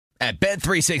At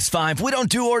Bet365, we don't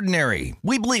do ordinary.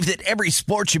 We believe that every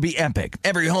sport should be epic.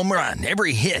 Every home run,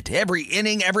 every hit, every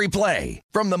inning, every play.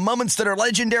 From the moments that are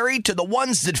legendary to the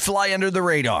ones that fly under the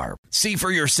radar. See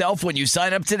for yourself when you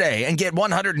sign up today and get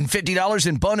 $150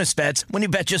 in bonus bets when you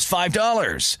bet just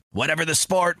 $5. Whatever the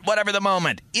sport, whatever the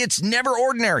moment, it's never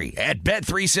ordinary at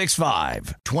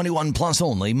Bet365. 21 plus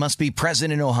only. Must be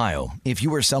present in Ohio. If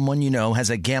you or someone you know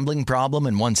has a gambling problem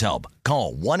and wants help,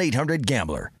 call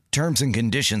 1-800-GAMBLER. Terms and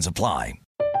conditions apply.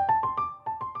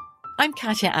 I'm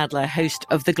Katya Adler, host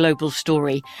of The Global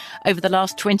Story. Over the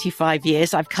last 25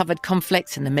 years, I've covered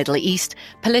conflicts in the Middle East,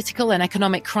 political and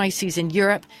economic crises in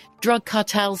Europe, drug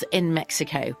cartels in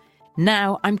Mexico.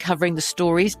 Now I'm covering the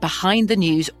stories behind the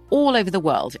news all over the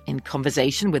world in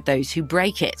conversation with those who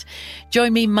break it.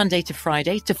 Join me Monday to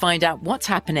Friday to find out what's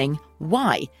happening,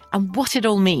 why, and what it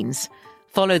all means.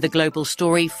 Follow The Global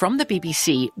Story from the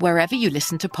BBC wherever you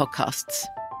listen to podcasts.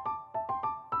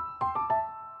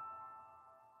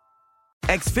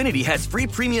 Xfinity has free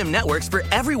premium networks for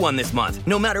everyone this month,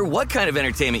 no matter what kind of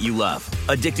entertainment you love.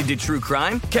 Addicted to true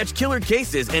crime? Catch killer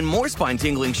cases and more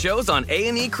spine-tingling shows on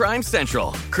A&E Crime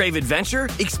Central. Crave adventure?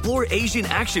 Explore Asian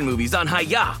action movies on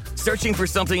Hi-YAH. Searching for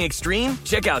something extreme?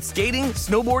 Check out skating,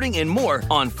 snowboarding, and more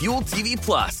on Fuel TV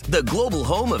Plus, the global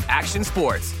home of action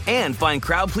sports. And find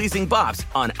crowd-pleasing bops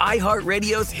on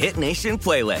iHeartRadio's Hit Nation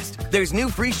playlist. There's new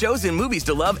free shows and movies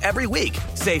to love every week.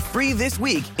 Say free this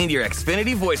week in your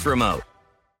Xfinity voice remote.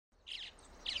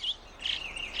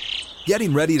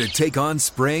 Getting ready to take on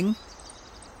spring?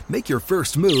 Make your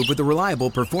first move with the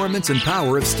reliable performance and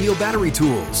power of Steel battery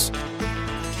tools.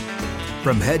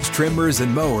 From hedge trimmers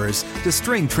and mowers to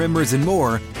string trimmers and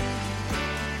more,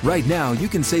 right now you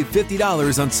can save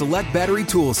 $50 on select battery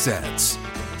tool sets.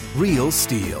 Real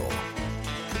Steel.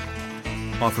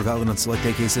 Offer valid on select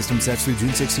AK system sets through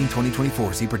June 16,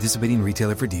 2024. See participating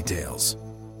retailer for details.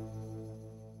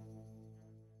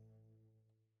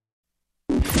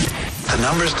 The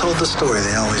numbers told the story,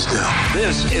 they always do.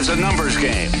 This is a numbers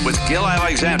game with Gil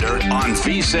Alexander on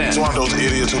VSiN. It's one of those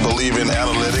idiots who believe in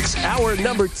analytics. Hour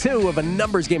number 2 of a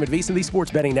numbers game at VSiN, the sports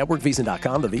betting network,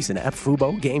 VSiN.com, the VSiN app,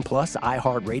 Fubo, Game Plus,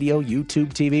 iHeartRadio,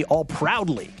 YouTube TV, all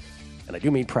proudly, and I do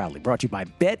mean proudly, brought to you by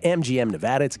BetMGM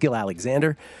Nevada. It's Gil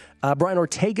Alexander. Brian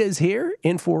Ortega is here,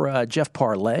 in for Jeff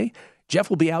Parlay.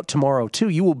 Jeff will be out tomorrow, too.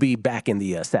 You will be back in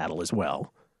the saddle as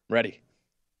well. Ready.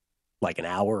 Like an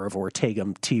hour of Ortega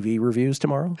TV reviews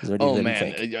tomorrow? Oh,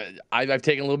 man. I've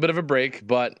taken a little bit of a break,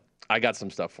 but I got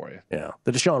some stuff for you. Yeah.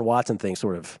 The Deshaun Watson thing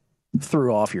sort of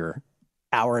threw off your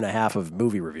hour and a half of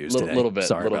movie reviews today. A little bit.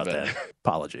 Sorry about that.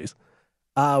 Apologies.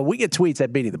 We get tweets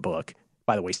at Beating the Book.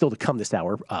 By the way, still to come this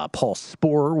hour, Paul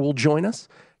Sporer will join us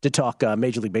to talk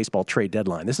Major League Baseball trade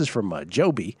deadline. This is from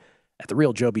Joby. At The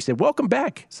Real Joby said, welcome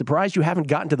back. Surprised you haven't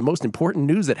gotten to the most important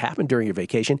news that happened during your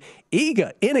vacation.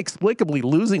 Iga inexplicably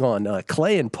losing on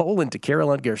clay in Poland to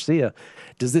Caroline Garcia.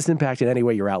 Does this impact in any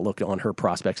way your outlook on her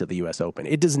prospects at the U.S. Open?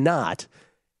 It does not.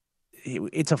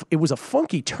 It was a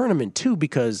funky tournament, too,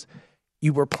 because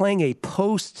you were playing a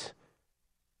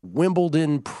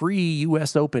post-Wimbledon,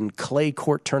 pre-U.S. Open clay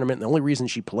court tournament. The only reason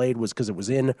she played was because it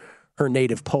was in her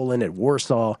native Poland at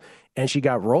Warsaw, and she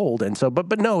got rolled. And so,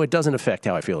 but no, it doesn't affect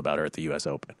how I feel about her at the U.S.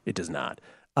 Open. It does not.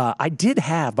 I was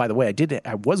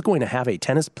going to have a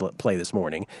tennis play this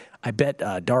morning. I bet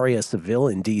Daria Seville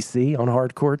in D.C. on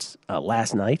hard courts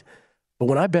last night. But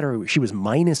when I bet her, she was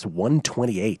minus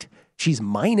 128. She's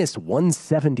minus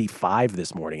 175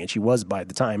 this morning, and she was by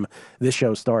the time this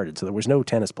show started. So there was no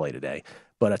tennis play today.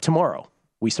 But tomorrow,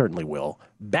 we certainly will.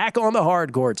 Back on the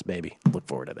hard courts, baby. Look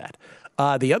forward to that.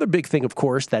 The other big thing, of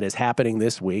course, that is happening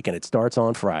this week, and it starts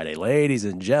on Friday. Ladies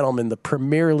and gentlemen, the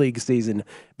Premier League season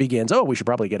begins. Oh, we should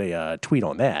probably get a tweet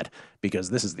on that,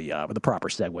 because this is the proper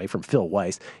segue from Phil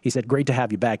Weiss. He said, great to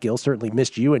have you back, Gil. Certainly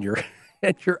missed you and your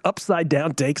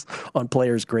upside-down takes on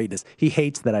players' greatness. He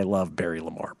hates that I love Barry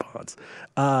Lamar Bonds.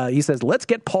 He says, let's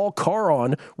get Paul Carr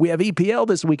on. We have EPL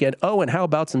this weekend. Oh, and how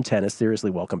about some tennis? Seriously,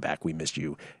 welcome back. We missed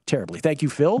you terribly. Thank you,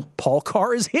 Phil. Paul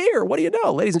Carr is here. What do you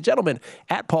know? Ladies and gentlemen,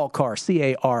 at Paul Carr,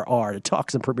 C-A-R-R, to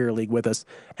talk some Premier League with us.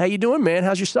 How you doing, man?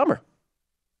 How's your summer?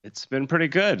 It's been pretty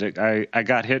good. I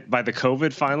got hit by the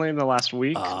COVID finally in the last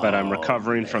week, but I'm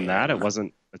recovering from that. It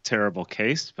wasn't a terrible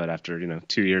case, but after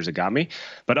 2 years it got me.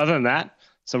 But other than that,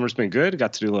 summer's been good.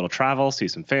 Got to do a little travel, see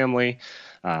some family,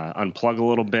 unplug a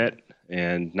little bit,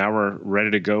 and now we're ready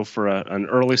to go for an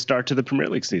early start to the Premier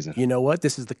League season. You know what?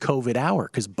 This is the COVID hour,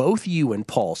 because both you and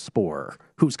Paul Sporer,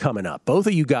 who's coming up, both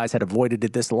of you guys had avoided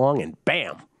it this long, and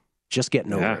bam, just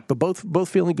getting over it. But both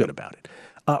feeling good about it.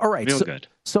 All right. Feel good.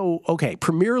 So, okay,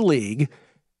 Premier League,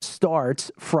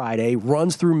 starts Friday,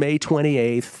 runs through May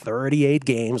 28th, 38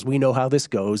 games. We know how this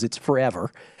goes. It's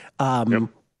forever,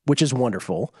 which is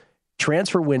wonderful.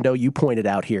 Transfer window, you pointed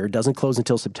out here, doesn't close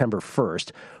until September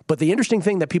 1st. But the interesting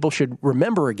thing that people should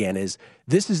remember again is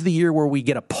this is the year where we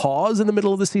get a pause in the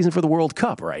middle of the season for the World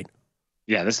Cup, right?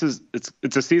 Yeah, it's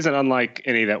a season unlike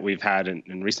any that we've had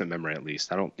in recent memory, at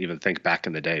least. I don't even think back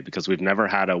in the day because we've never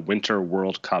had a Winter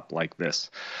World Cup like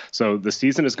this. So the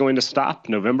season is going to stop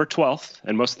November 12th,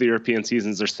 and most of the European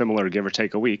seasons are similar, give or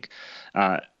take a week.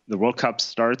 The World Cup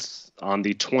starts on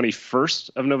the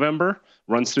 21st of November,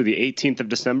 runs through the 18th of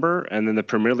December, and then the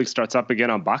Premier League starts up again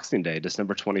on Boxing Day,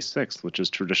 December 26th, which is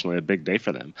traditionally a big day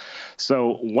for them.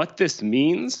 So what this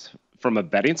means from a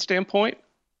betting standpoint,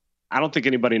 I don't think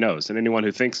anybody knows, and anyone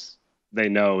who thinks they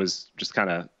know is just kind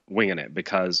of winging it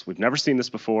because we've never seen this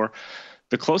before.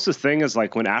 The closest thing is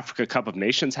like when Africa Cup of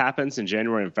Nations happens in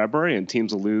January and February, and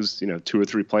teams will lose, 2 or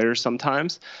 3 players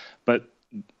sometimes, but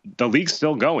the league's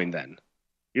still going then.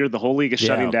 Here, the whole league is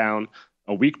shutting down.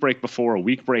 A week break before, a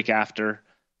week break after.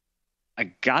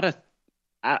 I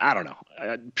don't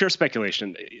know. Pure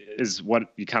speculation is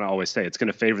what you kind of always say. It's going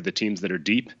to favor the teams that are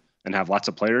deep and have lots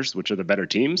of players, which are the better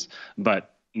teams,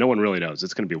 but no one really knows.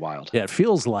 It's going to be wild. Yeah, it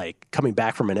feels like coming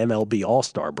back from an MLB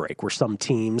All-Star break where some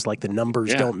teams, like the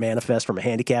numbers don't manifest from a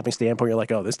handicapping standpoint. You're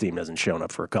like, oh, this team hasn't shown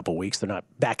up for a couple weeks. They're not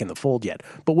back in the fold yet.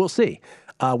 But we'll see.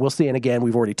 We'll see. And again,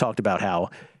 we've already talked about how,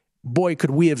 boy, could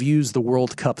we have used the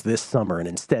World Cup this summer, and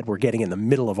instead we're getting in the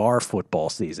middle of our football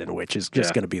season, which is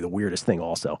just going to be the weirdest thing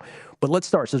also. But let's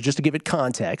start. So just to give it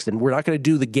context, and we're not going to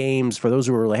do the games for those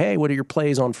who are like, hey, what are your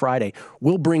plays on Friday?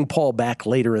 We'll bring Paul back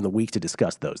later in the week to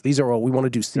discuss those. These are all, we want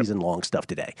to do season-long stuff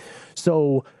today.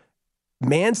 So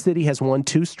Man City has won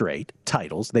 2 straight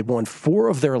titles. They've won 4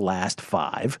 of their last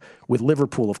 5, with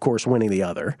Liverpool, of course, winning the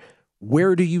other.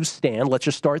 Where do you stand? Let's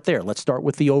just start there. Let's start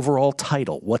with the overall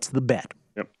title. What's the bet?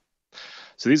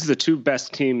 So these are the 2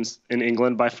 best teams in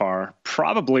England by far,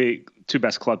 probably 2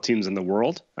 best club teams in the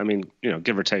world. I mean,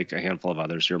 give or take a handful of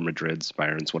others, your Madrids,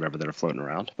 Bayerns, whatever that are floating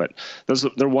around. But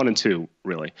they're 1 and 2,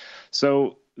 really.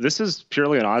 So this is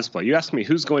purely an odds play. You ask me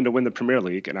who's going to win the Premier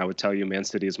League, and I would tell you Man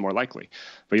City is more likely.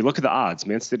 But you look at the odds.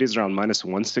 Man City is around minus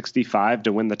 165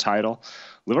 to win the title.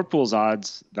 Liverpool's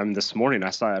odds, this morning I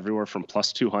saw everywhere from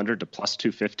plus 200 to plus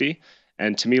 250.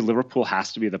 And to me, Liverpool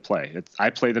has to be the play.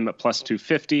 I play them at plus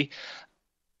 250.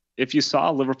 If you saw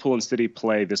Liverpool and City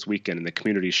play this weekend in the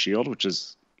Community Shield, which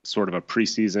is sort of a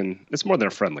preseason, it's more than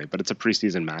a friendly, but it's a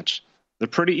preseason match. They're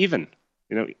pretty even.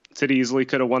 City easily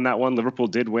could have won that one. Liverpool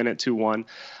did win at 2-1.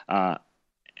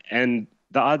 And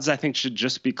the odds, I think, should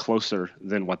just be closer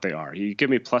than what they are. You give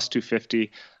me plus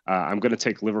 250. I'm going to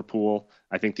take Liverpool.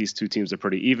 I think these 2 teams are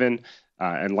pretty even.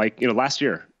 And last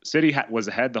year, City was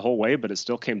ahead the whole way, but it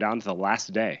still came down to the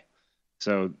last day.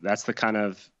 So that's the kind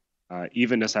of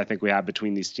evenness I think we have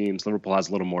between these teams. Liverpool has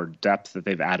a little more depth that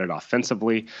they've added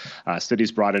offensively.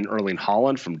 City's brought in Erling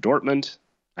Haaland from Dortmund.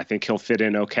 I think he'll fit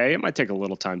in okay. It might take a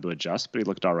little time to adjust, but he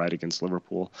looked all right against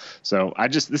Liverpool. So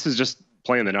this is just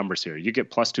playing the numbers here. You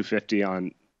get plus 250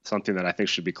 on something that I think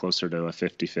should be closer to a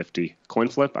 50-50 coin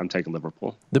flip. I'm taking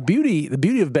Liverpool. The beauty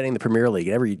of betting the Premier League,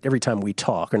 every time we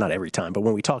talk, or not every time, but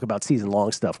when we talk about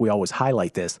season-long stuff, we always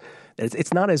highlight this.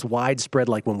 It's not as widespread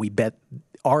like when we bet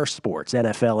our sports,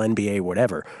 NFL, NBA,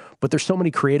 whatever, but there's so many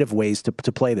creative ways to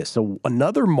play this. So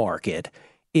another market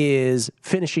is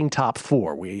finishing top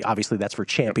 4. Obviously that's for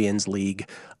Champions League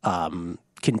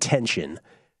contention.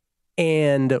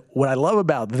 And what I love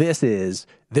about this is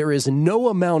there is no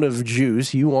amount of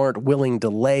juice you aren't willing to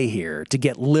lay here to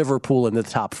get Liverpool in the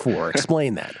top 4.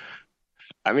 Explain that.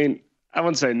 I mean, I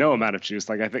wouldn't say no amount of juice.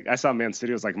 Like I think I saw Man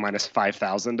City was like minus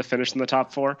 5,000 to finish in the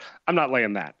top 4. I'm not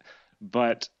laying that,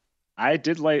 but I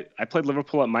played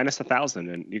Liverpool at minus 1,000,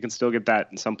 and you can still get that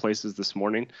in some places this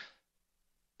morning.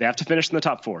 They have to finish in the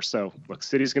top 4. So look,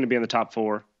 City's going to be in the top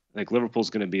 4. I think Liverpool's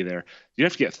going to be there. You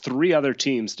have to get 3 other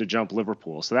teams to jump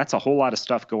Liverpool. So that's a whole lot of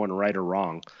stuff going right or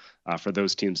wrong for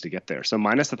those teams to get there. So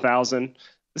minus 1,000.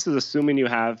 This is assuming you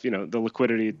have, the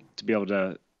liquidity to be able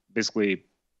to basically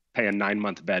pay a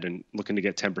 9-month bet and looking to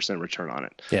get 10% return on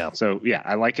it. Yeah. So yeah,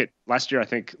 I like it. Last year, I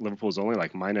think Liverpool was only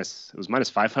like minus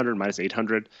 500, minus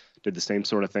 800. Did the same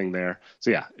sort of thing there.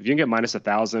 So yeah, if you can get minus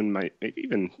 1,000, maybe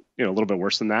even a little bit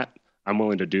worse than that, I'm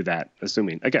willing to do that.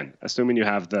 Assuming you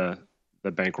have the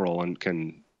bankroll and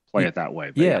can play it that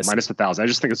way. But yes. Minus 1,000. I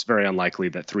just think it's very unlikely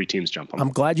that 3 teams jump on them.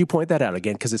 I'm glad you point that out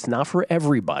again, because it's not for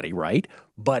everybody, right?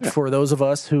 But for those of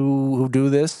us who do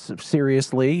this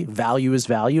seriously, value is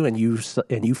value, and you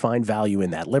find value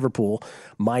in that. Liverpool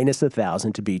minus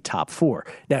 1,000 to be top 4.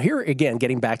 Now here again,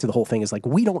 getting back to the whole thing is like,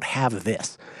 we don't have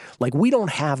this. Like, we don't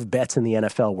have bets in the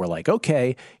NFL where like,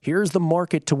 okay, here's the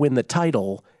market to win the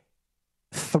title,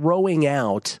 throwing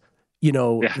out,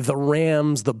 the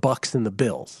Rams, the Bucks, and the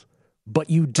Bills. But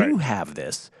you do have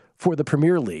this for the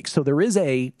Premier League. So there is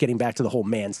getting back to the whole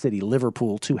Man City,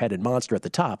 Liverpool, two-headed monster at the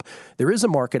top, there is a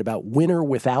market about winner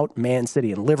without Man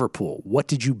City and Liverpool. What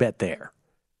did you bet there?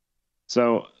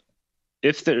 So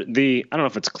if I don't know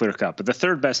if it's clear cut, but the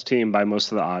third best team by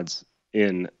most of the odds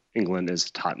in England is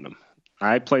Tottenham.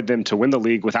 I played them to win the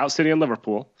league without City and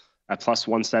Liverpool at plus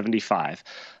 175.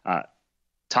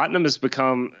 Tottenham has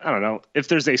become, I don't know, if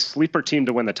there's a sleeper team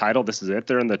to win the title, this is it.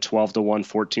 They're in the 12-1,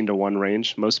 14-1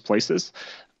 range most places.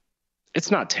 It's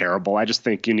not terrible. I just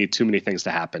think you need too many things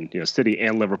to happen. City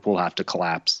and Liverpool have to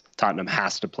collapse. Tottenham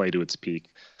has to play to its peak.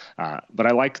 But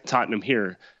I like Tottenham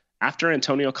here. After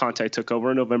Antonio Conte took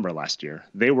over in November last year,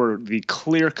 they were the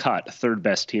clear-cut third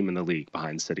best team in the league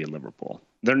behind City and Liverpool.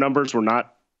 Their numbers were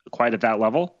not quite at that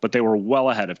level, but they were well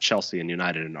ahead of Chelsea and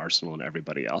United and Arsenal and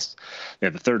everybody else. They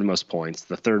had the third most points,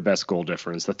 the third best goal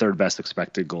difference, the third best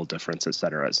expected goal difference, et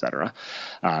cetera, et cetera.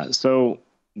 So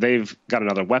they've got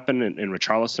another weapon in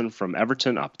Richarlison from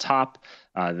Everton up top.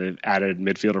 They've added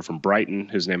midfielder from Brighton,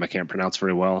 whose name I can't pronounce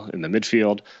very well, in the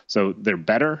midfield. So they're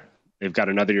better. They've got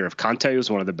another year of Conte, who's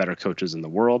one of the better coaches in the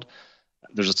world.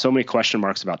 There's so many question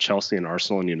marks about Chelsea and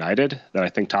Arsenal and United that I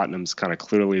think Tottenham's kind of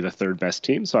clearly the third best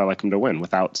team. So I like them to win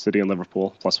without City and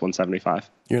Liverpool plus 175.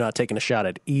 You're not taking a shot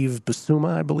at Yves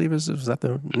Bissouma, I believe is that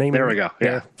the name? There we go.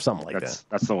 Yeah. Something like that.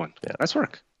 That's the one. Yeah. Nice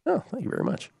work. Oh, thank you very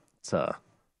much. It's what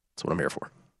I'm here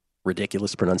for.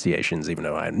 Ridiculous pronunciations, even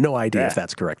though I have no idea if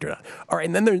that's correct or not. All right,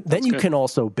 and then you can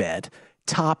also bet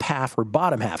top half or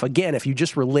bottom half. Again, if you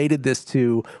just related this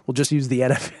to, we'll just use the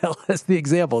NFL as the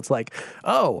example. It's like,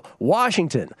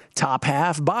 Washington, top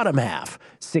half, bottom half,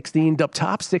 16 up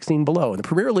top, 16 below. In the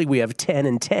Premier League, we have 10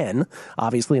 and 10,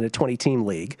 obviously in a 20-team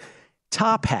league.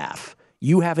 Top half,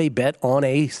 you have a bet on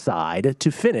a side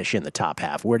to finish in the top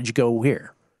half. Where did you go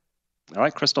here? I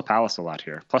like Crystal Palace a lot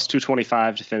here. Plus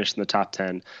 225 to finish in the top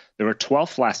 10. They were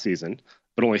 12th last season,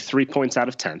 but only 3 points out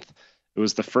of 10th. It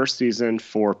was the first season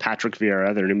for Patrick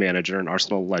Vieira, their new manager, an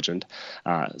Arsenal legend.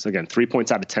 So again, 3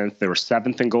 points out of 10th. They were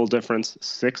 7th in goal difference,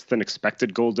 6th in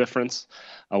expected goal difference.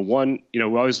 We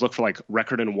always look for like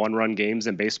record in one-run games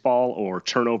in baseball or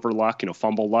turnover luck,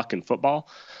 fumble luck in football.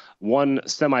 One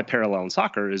semi-parallel in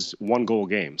soccer is 1-goal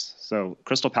games. So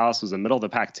Crystal Palace was a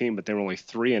middle-of-the-pack team, but they were only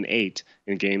 3-8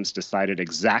 in games decided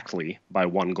exactly by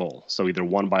 1 goal. So either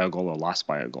won by a goal or lost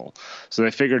by a goal. So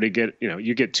they figured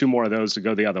you get 2 more of those to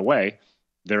go the other way.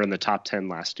 They're in the top 10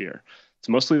 last year. It's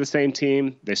mostly the same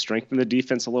team. They strengthened the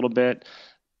defense a little bit.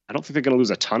 I don't think they're going to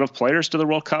lose a ton of players to the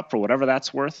World Cup for whatever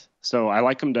that's worth. So I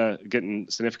like them to get in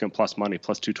significant plus money,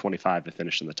 plus 225 to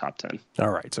finish in the top 10. All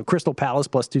right. So Crystal Palace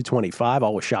plus 225.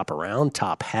 Always shop around.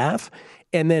 Top half.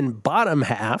 And then bottom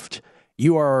half,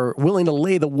 you are willing to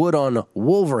lay the wood on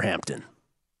Wolverhampton.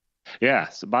 Yeah.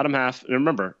 So bottom half. And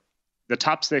remember, the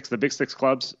top 6, the big 6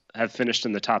 clubs have finished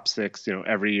in the top 6,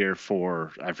 every year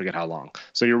for, I forget how long.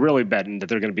 So you're really betting that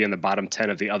they're going to be in the bottom 10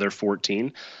 of the other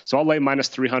 14. So I'll lay minus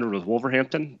 300 with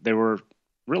Wolverhampton. They were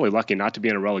really lucky not to be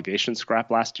in a relegation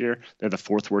scrap last year. They're the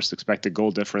 4th worst expected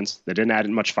goal difference. They didn't add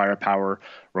much firepower.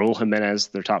 Raul Jimenez,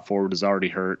 their top forward, is already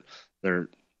hurt. Their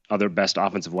other best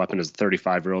offensive weapon is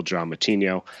 35-year-old João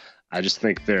Moutinho. I just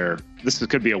think this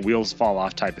could be a wheels fall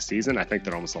off type of season. I think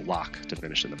they're almost a lock to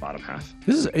finish in the bottom half.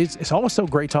 It's always so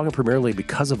great talking Premier League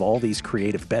because of all these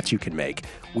creative bets you can make.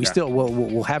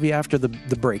 We'll have you after the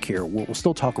break here. We'll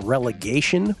still talk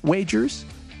relegation wagers.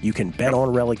 You can bet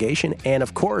on relegation. And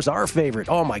of course, our favorite,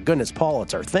 oh my goodness, Paul,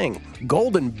 it's our thing.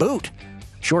 Golden Boot.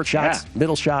 Short shots,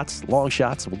 middle shots, long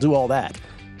shots. We'll do all that.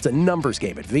 It's a numbers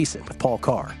game at VSiN with Paul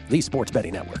Carr, the Sports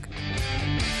Betting Network.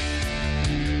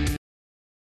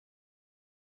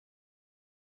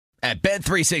 At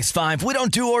Bet365, we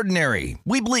don't do ordinary.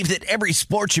 We believe that every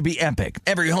sport should be epic.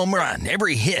 Every home run,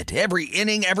 every hit, every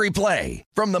inning, every play.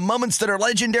 From the moments that are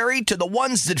legendary to the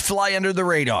ones that fly under the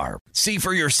radar. See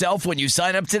for yourself when you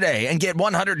sign up today and get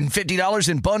 $150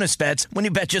 in bonus bets when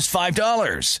you bet just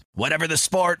 $5. Whatever the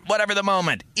sport, whatever the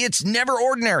moment, it's never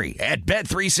ordinary at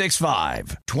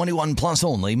Bet365. 21 plus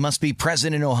only. Must be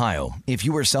present in Ohio. If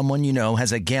you or someone you know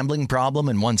has a gambling problem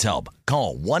and wants help,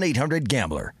 call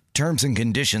 1-800-GAMBLER. Terms and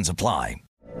conditions apply.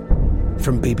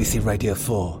 From BBC Radio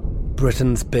 4,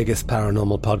 Britain's biggest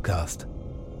paranormal podcast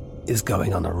is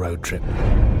going on a road trip.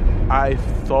 I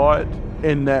thought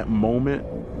in that moment,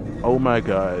 oh my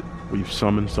God, we've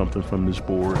summoned something from this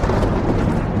board.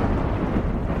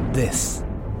 This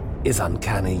is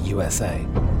Uncanny USA.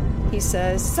 He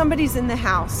says, somebody's in the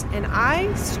house, and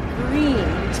I screamed.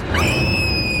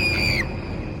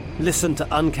 Listen to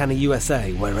Uncanny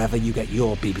USA wherever you get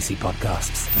your BBC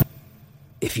podcasts,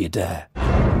 if you dare.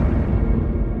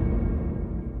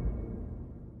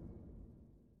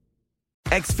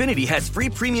 Xfinity has free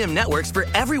premium networks for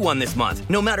everyone this month,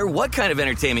 no matter what kind of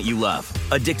entertainment you love.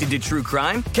 Addicted to true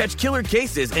crime? Catch killer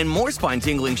cases and more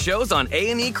spine-tingling shows on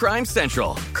A&E Crime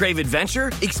Central. Crave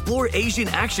adventure? Explore Asian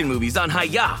action movies on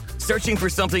Hi-YAH. Searching for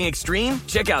something extreme?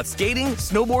 Check out skating,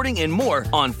 snowboarding, and more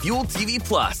on Fuel TV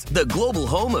Plus, the global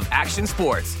home of action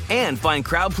sports. And find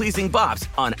crowd-pleasing bops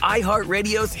on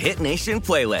iHeartRadio's Hit Nation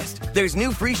playlist. There's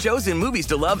new free shows and movies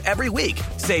to love every week.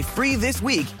 Say free this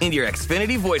week in your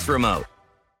Xfinity voice remote.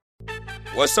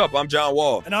 What's up? I'm John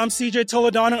Wall. And I'm CJ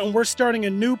Toledano, and we're starting a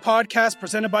new podcast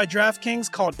presented by DraftKings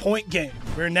called Point Game.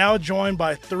 We're now joined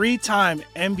by three-time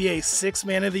NBA Sixth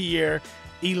Man of the Year,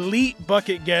 elite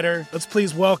bucket getter. Let's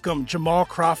please welcome Jamal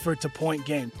Crawford to Point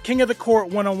Game. King of the Court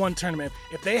one-on-one tournament.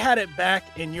 If they had it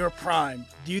back in your prime,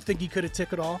 do you think you could have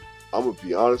took it all? I'm going to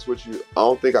be honest with you. I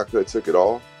don't think I could have took it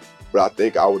all, but I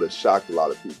think I would have shocked a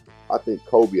lot of people. I think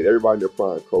Kobe and everybody in their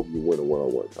prime, Kobe would win a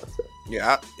one-on-one contest.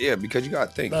 Yeah, because you got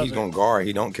to think. He's going to guard.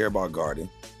 He don't care about guarding.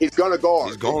 He's going to guard.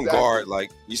 He's going to guard.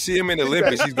 Like, you see him in the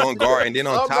Olympics, he's going to guard. And then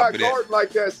on top of that. I'm not guarding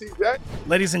like that, CJ.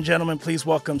 Ladies and gentlemen, please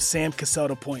welcome Sam Cassell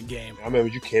to Point Game. I remember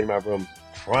you came out from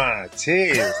crying,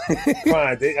 tears.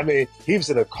 Crying. I mean, he was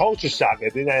in a culture shock.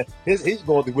 And then he's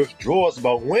going through withdrawals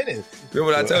about winning.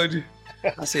 Remember what I told you?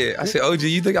 I said, OG,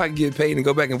 you think I can get paid and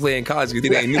go back and play in college because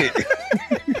it ain't it?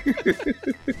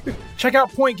 Check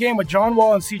out Point Game with John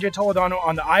Wall and CJ Toledano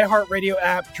on the iHeartRadio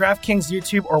app, DraftKings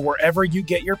YouTube, or wherever you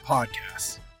get your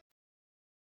podcasts.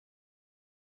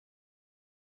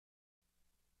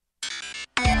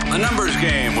 The Numbers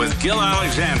Game with Gil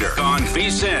Alexander on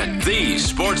VSiN, the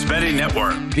sports betting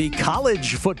network. The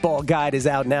College Football Guide is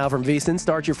out now from VSiN.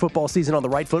 Start your football season on the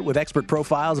right foot with expert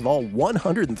profiles of all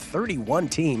 131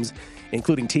 teams,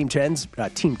 including team trends,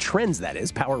 that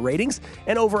is, power ratings,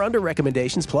 and over-under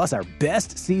recommendations, plus our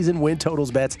best season win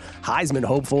totals bets, Heisman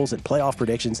hopefuls, and playoff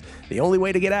predictions. The only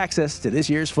way to get access to this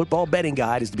year's football betting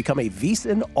guide is to become a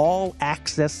VSiN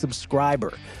All-Access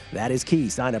subscriber. That is key.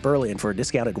 Sign up early, and for a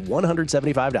discounted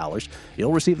 $175,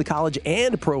 you'll receive the college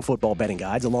and pro football betting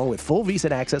guides along with full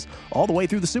VSiN access all the way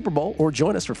through the Super Bowl, or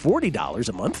join us for $40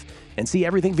 a month and see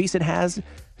everything VSiN has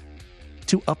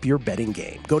to up your betting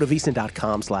game. Go to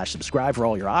VSiN.com/subscribe for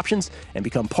all your options and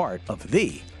become part of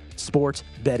the Sports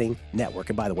Betting Network.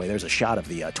 And by the way, there's a shot of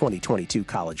the 2022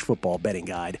 College Football Betting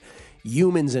Guide.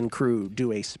 Humans and crew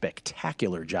do a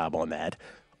spectacular job on that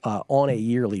on a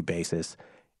yearly basis.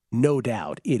 No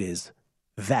doubt it is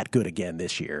that good again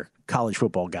this year. College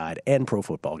Football Guide and Pro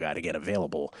Football Guide, again,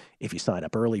 available if you sign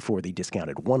up early for the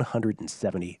discounted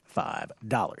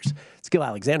 $175. Gil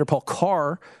Alexander. Paul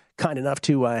Carr, kind enough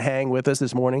to hang with us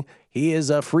this morning. He is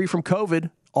free from COVID,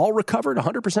 all recovered,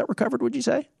 100% recovered, would you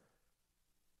say?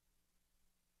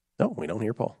 No, we don't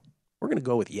hear Paul. We're going to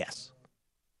go with yes.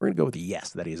 We're going to go with yes,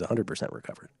 that he is 100%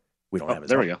 recovered. We don't have his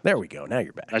There we go. There we go. Now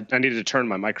you're back. I needed to turn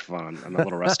my microphone on. I'm a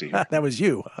little rusty here. That was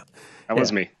you. That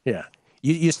was me. Yeah.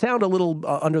 You sound a little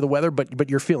under the weather, but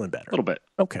you're feeling better. A little bit.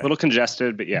 Okay. A little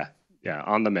congested, but yeah,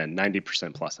 on the mend,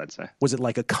 90% plus, I'd say. Was it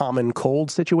like a common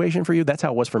cold situation for you? That's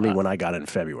how it was for me when I got it in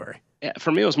February. Yeah,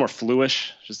 for me, it was more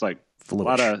fluish, just like a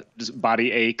lot of just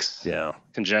body aches,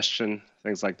 congestion,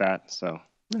 things like that. So,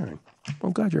 all right. Well,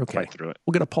 I'm glad you're okay. Fight through it.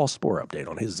 We'll get a Paul Sporer update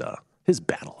on his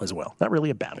battle as well. Not really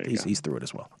a battle. He's through it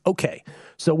as well. Okay.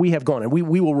 So we have gone, and we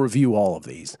will review all of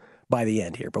these by the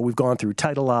end here, but we've gone through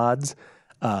title odds,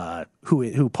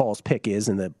 who Paul's pick is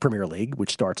in the Premier League,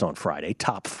 which starts on Friday.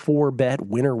 Top 4 bet,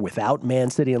 winner without Man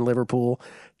City and Liverpool.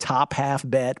 Top half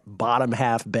bet, bottom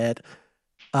half bet.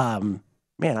 Man,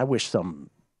 I wish some,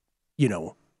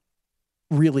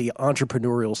 really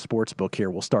entrepreneurial sports book here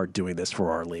will start doing this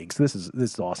for our leagues. This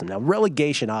is awesome. Now,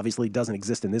 relegation obviously doesn't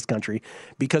exist in this country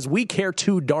because we care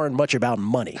too darn much about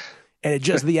money. And it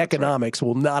just, the economics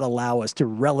will not allow us to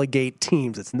relegate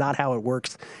teams. It's not how it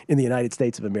works in the United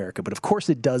States of America. But of course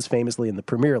it does famously in the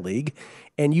Premier League.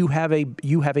 And you have a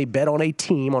bet on a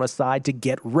team on a side to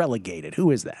get relegated.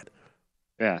 Who is that?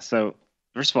 Yeah. So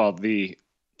first of all, the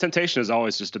temptation is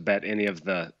always just to bet any of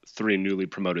the 3 newly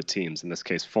promoted teams. In this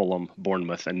case, Fulham,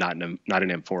 Bournemouth, and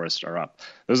Nottingham Forest are up.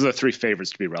 Those are the 3 favorites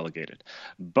to be relegated.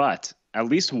 But at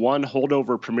least one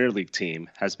holdover Premier League team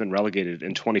has been relegated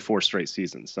in 24 straight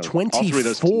seasons. So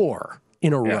 24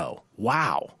 in a row.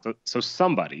 Wow. So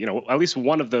somebody, at least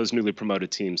one of those newly promoted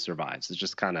teams survives. It's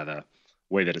just kind of the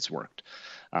way that it's worked.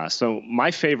 So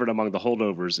my favorite among the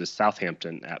holdovers is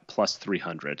Southampton at plus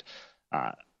 300.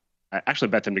 I actually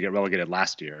bet them to get relegated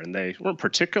last year, and they weren't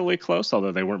particularly close,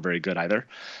 although they weren't very good either.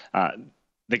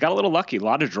 They got a little lucky. A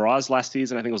lot of draws last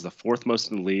season. I think it was the fourth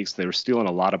most in the league. So they were stealing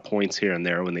a lot of points here and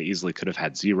there when they easily could have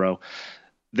had 0.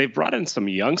 They've brought in some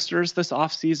youngsters this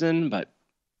offseason, but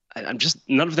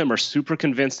none of them are super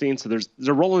convincing. So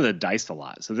they're rolling the dice a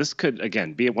lot. So this could,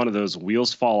 again, be one of those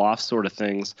wheels fall off sort of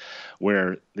things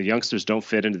where the youngsters don't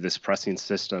fit into this pressing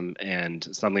system and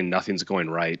suddenly nothing's going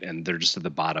right and they're just at the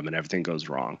bottom and everything goes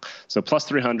wrong. So plus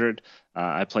 300,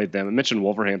 I played them. I mentioned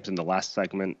Wolverhampton the last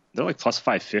segment. They're like plus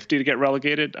 550 to get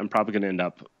relegated. I'm probably going to end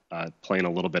up playing a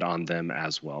little bit on them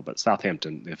as well. But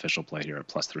Southampton, the official play here at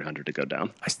plus 300 to go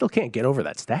down. I still can't get over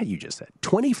that stat you just said.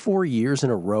 24 years in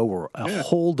a row where a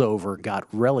holdover got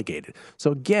relegated.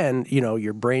 So again,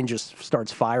 your brain just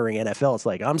starts firing NFL. It's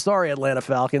like, I'm sorry, Atlanta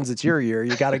Falcons, it's your year.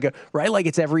 You got to go, right? Like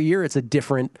it's every year, it's a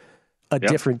different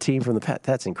team from the past.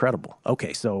 That's incredible.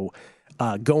 Okay, so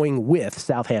going with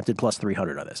Southampton plus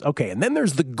 300 on this. Okay, and then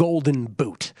there's the Golden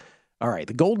Boot. All right,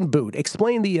 the Golden Boot.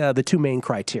 Explain the two main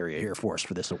criteria here for us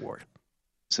for this award.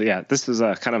 So this is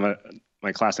kind of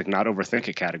my classic not overthink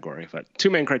it category, but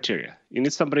two main criteria. You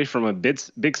need somebody from a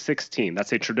Big Six team.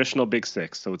 That's a traditional Big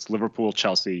Six. So it's Liverpool,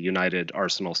 Chelsea, United,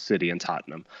 Arsenal, City, and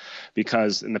Tottenham.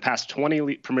 Because in the past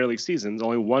 20 Premier League seasons,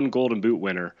 only one Golden Boot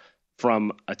winner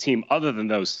from a team other than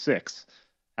those 6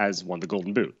 has won the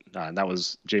Golden Boot. And that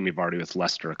was Jamie Vardy with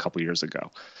Leicester a couple years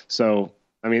ago. So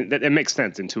it makes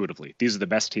sense intuitively. These are the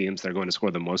best teams. They're going to score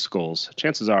the most goals.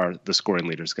 Chances are the scoring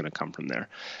leader is going to come from there.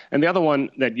 And the other one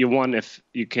that you want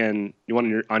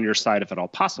on your side, if at all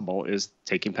possible, is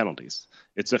taking penalties.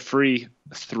 It's a free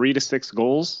 3 to 6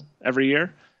 goals every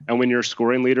year. And when your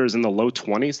scoring leader is in the low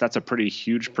 20s, that's a pretty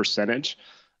huge percentage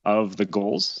of the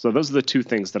goals. So those are the two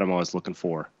things that I'm always looking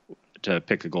for to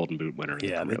pick a Golden Boot winner.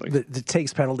 The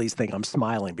takes penalties thing, I'm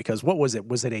smiling because what was it?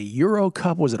 Was it a Euro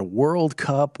Cup? Was it a World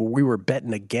Cup where we were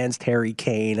betting against Harry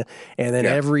Kane? And then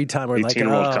every time we're like,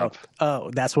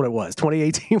 that's what it was,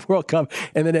 2018 World Cup.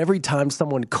 And then every time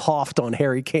someone coughed on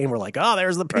Harry Kane, we're like,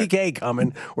 there's the PK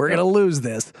coming. We're going to lose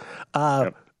this.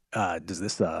 Did I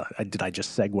just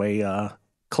segue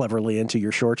cleverly into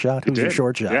your short shot? Who's your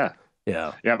short shot?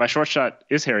 Yeah, my short shot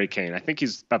is Harry Kane. I think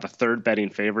he's about the 3rd betting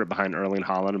favorite behind Erling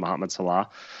Haaland and Mohamed Salah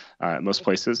at most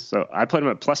places. So I played him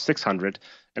at plus 600.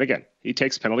 And again, he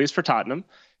takes penalties for Tottenham.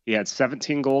 He had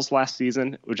 17 goals last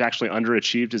season, which actually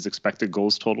underachieved his expected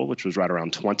goals total, which was right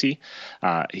around 20.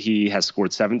 He has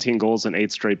scored 17 goals in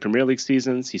 8 straight Premier League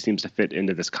seasons. He seems to fit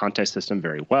into this contest system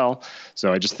very well.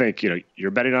 So I just think,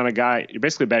 you're betting on a guy. You're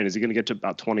basically betting, is he going to get to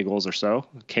about 20 goals or so?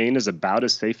 Kane is about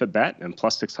as safe a bet, and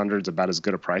plus 600 is about as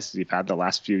good a price as you've had the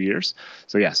last few years.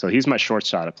 So he's my short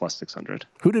shot at plus 600.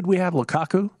 Who did we have?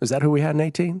 Lukaku? Is that who we had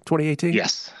in 2018?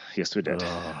 Yes, we did.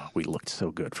 We looked so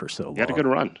good for so long. He had a good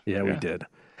run. Yeah, we did.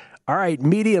 All right,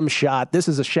 medium shot. This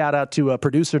is a shout out to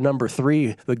producer number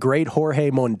 3, the great Jorge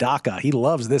Mondaca. He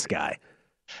loves this guy.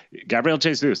 Gabriel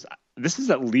Jesus. This is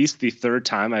at least the 3rd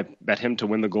time I bet him to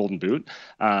win the Golden Boot.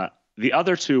 The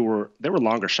other 2 were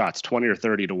longer shots, 20 or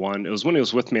 30 to 1. It was when he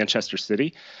was with Manchester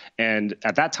City. And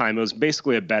at that time, it was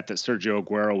basically a bet that Sergio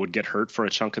Aguero would get hurt for a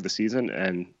chunk of the season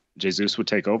and Jesus would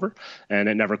take over. And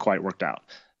it never quite worked out.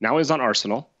 Now he's on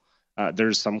Arsenal.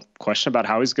 There's some question about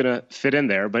how he's going to fit in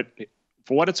there, but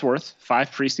for what it's worth,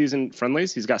 5 preseason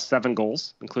friendlies, he's got 7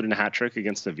 goals, including a hat trick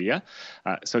against Sevilla.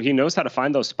 So he knows how to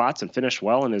find those spots and finish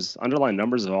well, and his underlying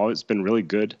numbers have always been really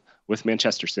good with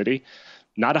Manchester City.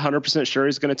 Not 100% sure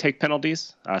he's going to take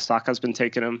penalties. Saka's been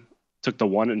taking them, took the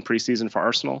 1 in preseason for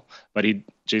Arsenal, but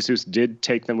Jesus did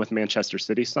take them with Manchester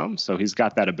City some, so he's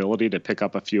got that ability to pick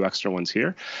up a few extra ones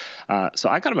here. So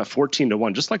I got him at 14 to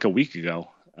 1 just like a week ago.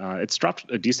 It's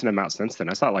dropped a decent amount since then.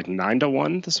 I saw it like 9 to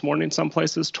 1 this morning some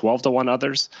places, 12 to 1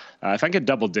 others. If I get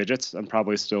double digits, I'm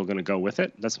probably still going to go with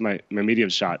it. That's my medium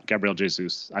shot, Gabriel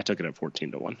Jesus. I took it at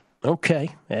 14 to 1. Okay,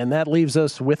 and that leaves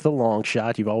us with the long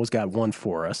shot. You've always got one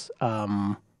for us.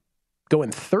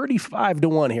 Going 35 to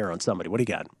 1 here on somebody. What do you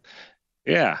got?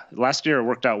 Yeah, last year it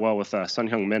worked out well with Son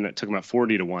Heung-min. It took him at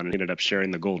 40 to 1 and ended up sharing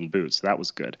the Golden Boot, so that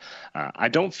was good. I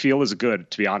don't feel as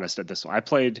good, to be honest, at this one. I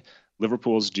played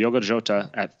Liverpool's Diogo Jota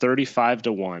at 35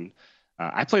 to 1.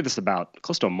 I played this about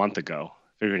close to a month ago,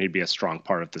 figuring he'd be a strong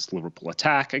part of this Liverpool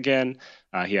attack again.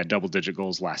 He had double-digit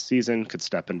goals last season, could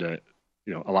step into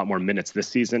a lot more minutes this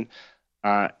season.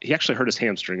 He actually hurt his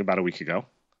hamstring about a week ago,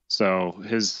 so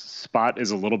his spot is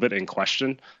a little bit in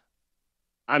question.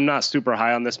 I'm not super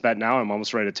high on this bet now. I'm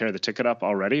almost ready to tear the ticket up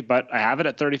already, but I have it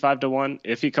at 35-1.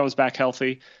 If he comes back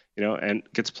healthy, and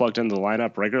gets plugged into the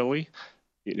lineup regularly,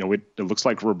 it looks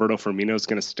like Roberto Firmino is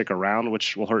going to stick around,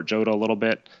 which will hurt Jota a little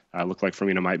bit. Looked like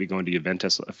Firmino might be going to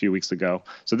Juventus a few weeks ago.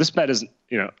 So this bet is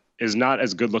not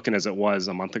as good looking as it was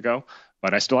a month ago,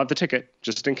 but I still have the ticket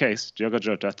just in case. Diogo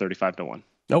Jota, 35-1.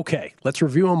 Okay, let's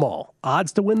review them all.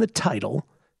 Odds to win the title,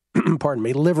 pardon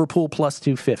me, Liverpool plus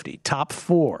 250. Top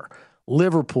 4,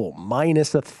 Liverpool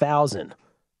minus 1,000.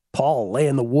 Paul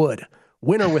laying the wood.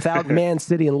 Winner without Man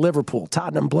City and Liverpool,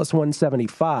 Tottenham plus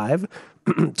 175.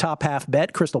 Top half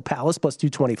bet, Crystal Palace plus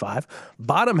 225.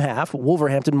 Bottom half,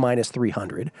 Wolverhampton minus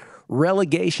 300.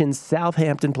 Relegation,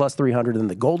 Southampton plus 300. And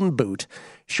the Golden Boot,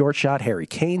 short shot, Harry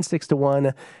Kane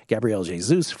 6-1. Gabriel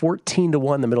Jesus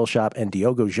 14-1. The middle shot, and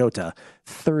Diogo Jota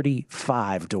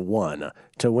 35-1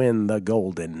 to win the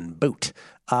Golden Boot.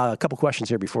 A couple questions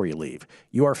here before you leave.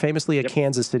 You are famously a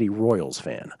Kansas City Royals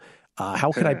fan.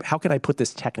 How can I put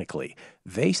this technically?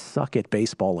 They suck at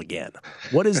baseball again.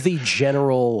 What is the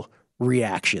general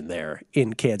reaction there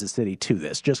in Kansas City to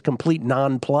this? Just complete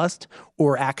nonplussed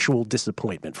or actual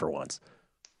disappointment for once?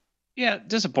 Yeah,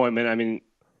 disappointment. I mean,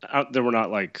 there were not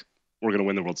like we're going to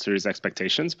win the World Series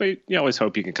expectations, but you always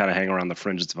hope you can kind of hang around the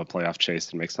fringes of a playoff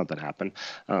chase and make something happen.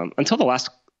 Until the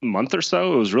last month or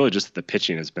so, it was really just the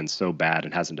pitching has been so bad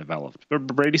and hasn't developed. But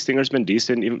Brady Singer's been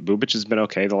decent. Even Bubic has been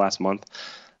okay the last month.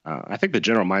 I think the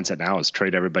general mindset now is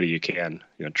trade everybody you can.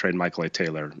 Trade Michael A.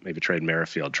 Taylor, maybe trade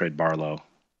Merrifield, trade Barlow,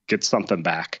 get something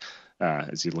back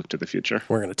as you look to the future.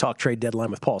 We're going to talk trade deadline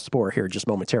with Paul Sporer here just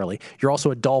momentarily. You're also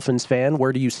a Dolphins fan.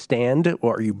 Where do you stand?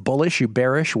 Or are you bullish? You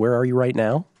bearish? Where are you right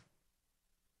now?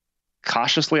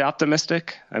 Cautiously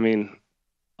optimistic. I mean,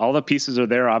 all the pieces are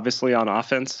there, obviously, on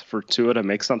offense for Tua to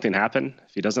make something happen.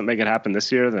 If he doesn't make it happen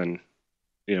this year, then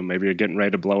maybe you're getting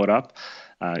ready to blow it up.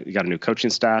 You got a new coaching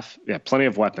staff. Yeah, plenty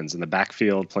of weapons in the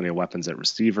backfield, plenty of weapons at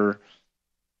receiver.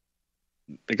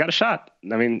 They got a shot.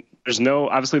 I mean,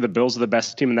 obviously the Bills are the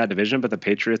best team in that division, but the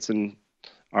Patriots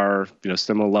are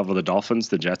similar level to the Dolphins.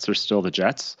 The Jets are still the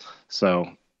Jets. So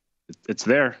it's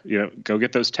there. Go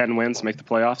get those 10 wins, make the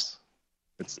playoffs.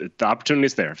 The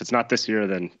opportunity's there. If it's not this year,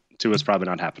 then Tua's probably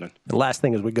not happening. The last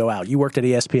thing as we go out, you worked at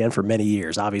ESPN for many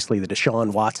years. Obviously, the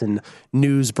Deshaun Watson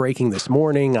news breaking this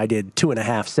morning. I did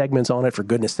 2.5 segments on it, for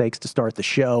goodness sakes, to start the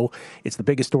show. It's the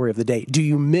biggest story of the day. Do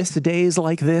you miss days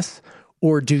like this,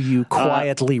 or do you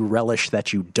quietly relish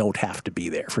that you don't have to be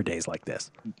there for days like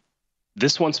this?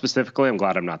 This one specifically, I'm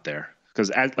glad I'm not there. Because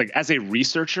as a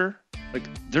researcher,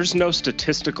 there's no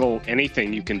statistical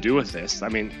anything you can do with this. I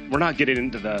mean, we're not getting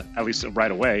into at least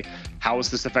right away, how does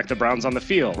this affect the Browns on the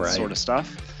field sort of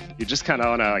stuff. You just kind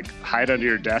of want to hide under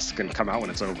your desk and come out when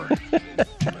it's over.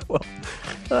 Well,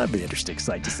 that'd be an interesting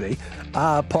sight to see.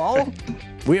 Paul,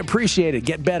 we appreciate it.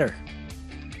 Get better.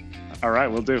 All right,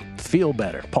 we'll do. Feel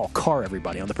better. Paul Carr,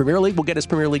 everybody, on the Premier League. We'll get his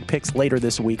Premier League picks later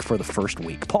this week for the first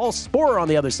week. Paul Sporer on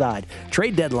the other side.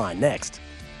 Trade deadline next.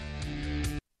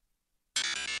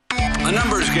 A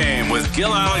Numbers Game with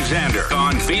Gil Alexander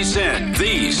on VSiN,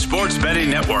 the Sports Betting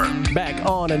Network. Back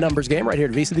on A Numbers Game right here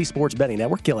at VSiN, the Sports Betting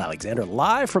Network. Gil Alexander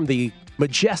live from the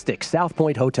majestic South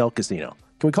Point Hotel Casino.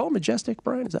 Can we call it majestic,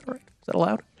 Brian? Is that right? Is that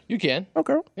allowed? You can.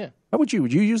 Okay. Yeah. How would you?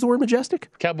 Would you use the word majestic?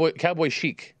 Cowboy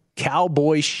chic.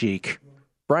 Cowboy chic.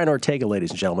 Brian Ortega,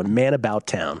 ladies and gentlemen, man about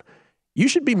town. You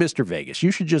should be Mr. Vegas.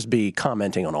 You should just be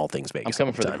commenting on all things Vegas. I'm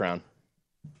coming for the crown.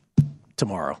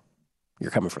 Tomorrow.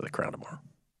 You're coming for the crown tomorrow.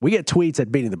 We get tweets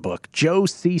at Beating the Book. Joe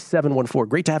C714,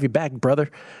 great to have you back, brother.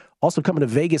 Also coming to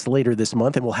Vegas later this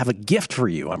month, and we'll have a gift for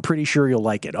you. I'm pretty sure you'll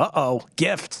like it. Uh-oh,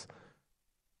 gifts.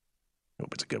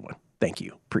 Hope it's a good one. Thank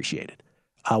you. Appreciate it.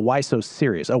 Why So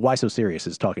Serious? Why So Serious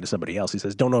is talking to somebody else. He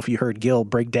says, don't know if you heard Gil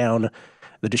break down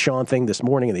the Deshaun thing this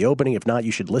morning in the opening. If not,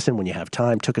 you should listen when you have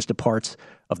time. Took us to parts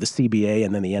of the CBA,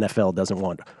 and then the NFL doesn't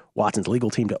want Watson's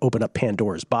legal team to open up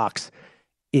Pandora's box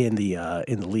in the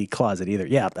league closet either.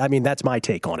 Yeah, I mean, that's my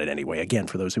take on it anyway. Again,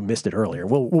 for those who missed it earlier,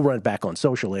 we'll run it back on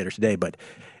social later today. But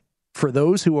for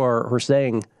those who are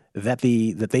saying that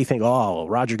they think, oh,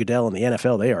 Roger Goodell and the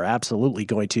NFL, they are absolutely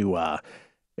going to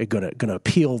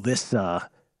appeal this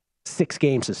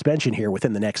 6-game suspension here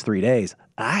within the next 3 days.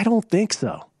 I don't think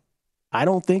so.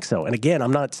 And again,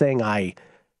 I'm not saying I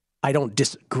don't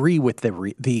disagree with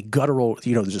the guttural,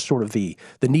 just sort of the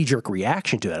knee-jerk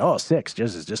reaction to that. Oh, 6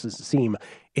 just doesn't seem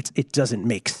it doesn't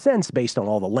make sense based on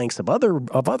all the lengths of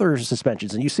other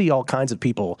suspensions. And you see all kinds of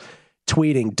people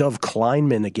tweeting. Dov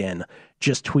Kleinman again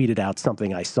just tweeted out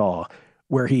something I saw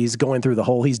where he's doing the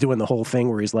whole thing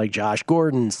where he's like Josh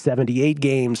Gordon, 78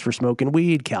 games for smoking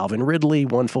weed, Calvin Ridley,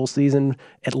 1 full season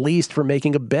at least for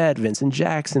making a bet, Vincent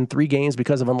Jackson, 3 games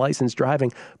because of unlicensed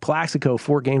driving, Plaxico,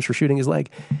 4 games for shooting his leg.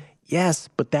 Yes,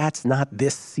 but that's not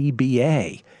this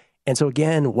CBA. And so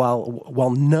again,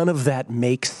 while none of that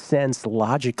makes sense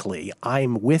logically,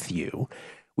 I'm with you.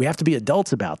 We have to be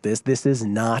adults about this. This is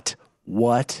not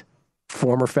what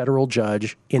former federal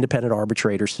judge, independent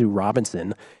arbitrator Sue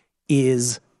Robinson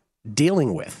is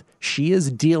dealing with. She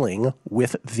is dealing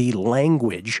with the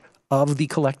language of the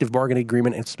collective bargaining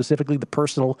agreement and specifically the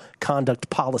personal conduct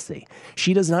policy.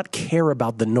 She does not care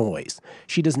about the noise.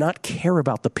 She does not care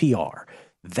about the PR.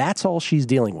 That's all she's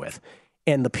dealing with.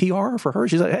 And the PR for her,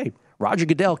 she's like, hey, Roger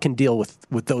Goodell can deal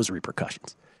with those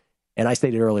repercussions. And I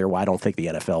stated earlier why I don't think the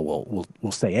NFL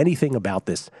will say anything about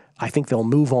this. I think they'll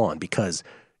move on because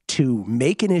to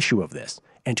make an issue of this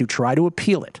and to try to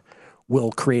appeal it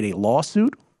will create a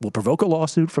lawsuit, will provoke a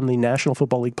lawsuit from the National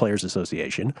Football League Players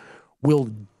Association, will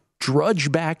drudge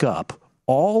back up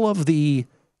all of the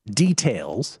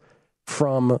details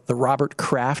from the Robert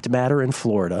Kraft matter in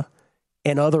Florida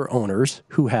and other owners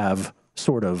who have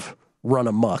sort of run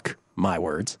amok, my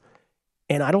words.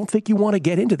 And I don't think you want to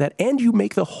get into that. And you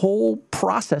make the whole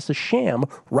process a sham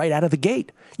right out of the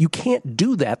gate. You can't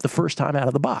do that the first time out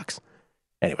of the box.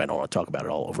 Anyway, I don't want to talk about it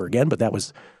all over again, but that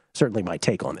was certainly my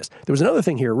take on this. There was another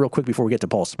thing here real quick before we get to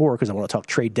Paul Sporer, because I want to talk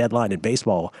trade deadline in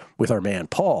baseball with our man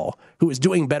Paul, who is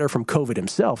doing better from COVID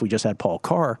himself. We just had Paul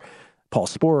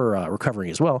Sporer recovering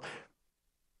as well.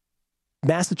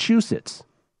 Massachusetts,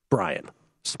 Brian,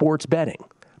 sports betting.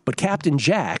 But Captain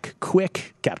Jack,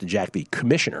 the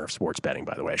commissioner of sports betting,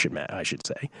 by the way, I should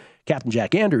say, Captain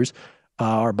Jack Andrews,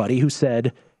 our buddy, who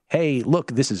said, hey,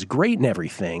 look, this is great and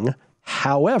everything.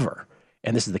 However,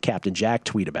 and this is the Captain Jack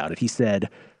tweet about it, he said,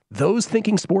 those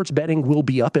thinking sports betting will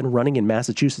be up and running in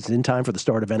Massachusetts in time for the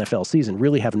start of NFL season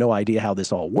really have no idea how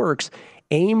this all works.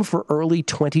 Aim for early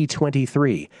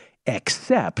 2023,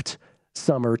 except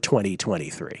summer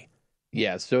 2023.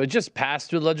 Yeah, so it just passed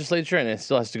through the legislature, and it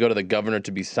still has to go to the governor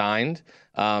to be signed.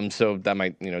 So that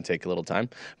might, take a little time.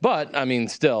 But,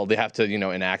 still, they have to,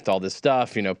 enact all this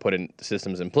stuff, put in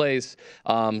systems in place.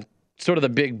 Sort of the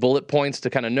big bullet points to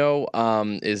kind of know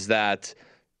is that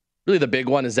really the big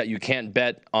one is that you can't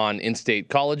bet on in-state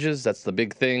colleges. That's the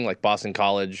big thing, like Boston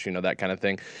College, that kind of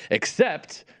thing,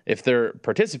 except if they're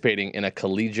participating in a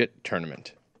collegiate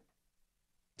tournament.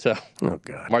 So, oh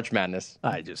God, March Madness.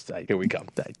 Here we come.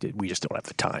 We just don't have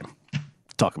the time to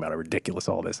talk about how ridiculous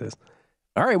all this is.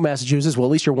 All right, Massachusetts. Well,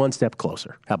 at least you're one step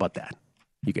closer. How about that?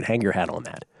 You can hang your hat on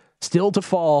that. Still to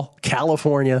fall,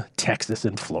 California, Texas,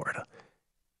 and Florida.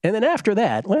 And then after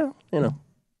that, well,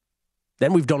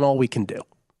 then we've done all we can do,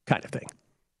 kind of thing.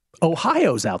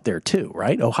 Ohio's out there too,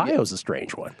 right? Ohio's a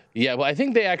strange one. Yeah, well, I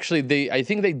think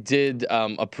they did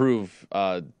approve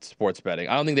sports betting.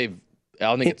 I don't think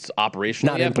it's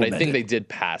operational yet, but I think they did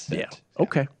pass it. Yeah.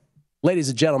 Okay. Ladies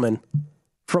and gentlemen,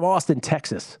 from Austin,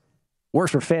 Texas,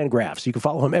 works for Fangraphs. You can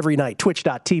follow him every night,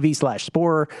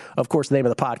 twitch.tv/Sporer. Of course, the name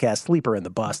of the podcast, Sleeper in the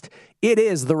Bust. It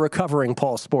is the recovering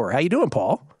Paul Sporer. How you doing,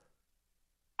 Paul?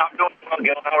 I'm doing well,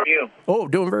 Gil. How are you? Oh,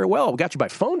 doing very well. We got you by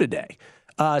phone today.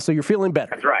 So you're feeling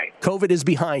better. That's right. COVID is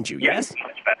behind you, yes?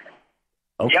 Much better.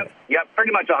 Okay. Yep,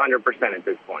 pretty much 100% at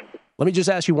this point. Let me just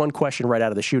ask you one question right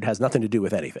out of the chute. It has nothing to do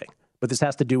with anything, but this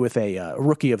has to do with a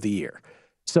Rookie of the Year.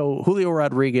 So Julio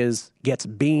Rodriguez gets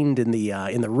beamed in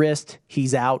the wrist.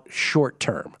 He's out short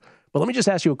term. But let me just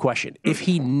ask you a question. If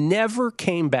he never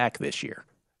came back this year,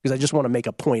 because I just want to make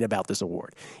a point about this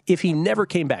award. If he never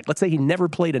came back, let's say he never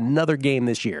played another game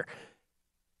this year,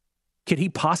 could he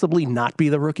possibly not be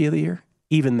the Rookie of the Year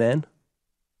even then?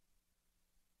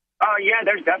 Yeah,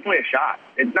 there's definitely a shot.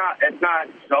 It's not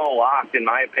so locked, in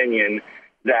my opinion,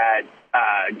 that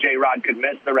J-Rod could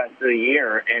miss the rest of the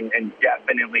year and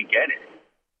definitely get it.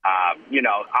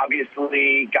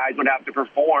 Obviously, guys would have to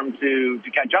perform to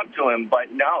catch up to him.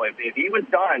 But no, if he was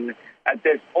done at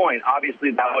this point,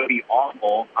 obviously that would be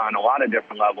awful on a lot of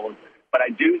different levels. But I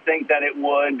do think that it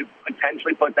would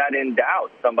potentially put that in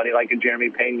doubt. Somebody like a Jeremy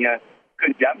Pena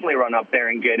could definitely run up there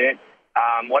and get it.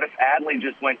 What if Adley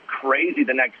just went crazy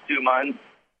the next 2 months?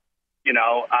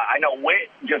 I know Witt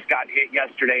just got hit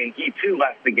yesterday, and he too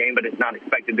left the game, but it's not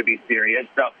expected to be serious.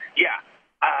 So, yeah,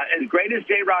 as great as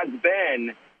J-Rod's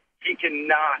been, he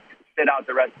cannot sit out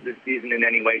the rest of the season in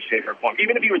any way, shape, or form.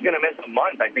 Even if he was going to miss a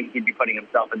month, I think he'd be putting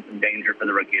himself in some danger for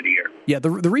the Rookie of the Year. Yeah, the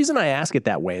reason I ask it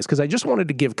that way is because I just wanted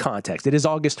to give context. It is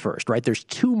August 1st, right? There's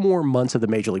 2 more months of the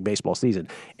Major League Baseball season.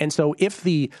 And so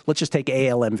let's just take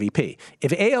AL MVP.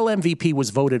 If AL MVP was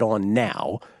voted on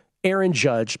now, Aaron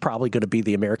Judge probably going to be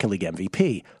the American League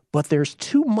MVP. But there's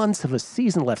 2 months of a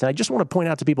season left. And I just want to point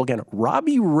out to people again,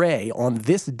 Robbie Ray on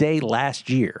this day last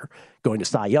year, going to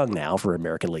Cy Young now for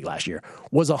American League last year,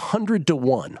 was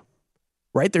 100-1,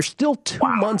 right? There's still 2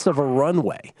 months of a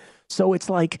runway. So it's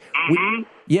like,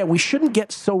 we shouldn't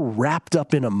get so wrapped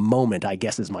up in a moment, I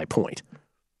guess is my point.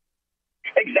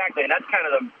 Exactly, and that's kind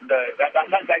of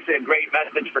that's actually a great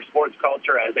message for sports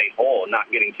culture as a whole, not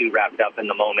getting too wrapped up in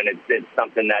the moment. It's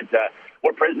something that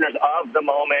we're prisoners of the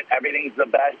moment. Everything's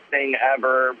the best thing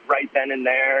ever right then and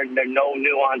there. There's no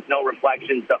nuance, no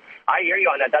reflection. So I hear you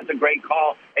on that. That's a great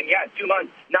call. And, 2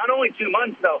 months, not only 2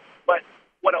 months, though, but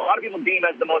what a lot of people deem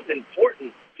as the most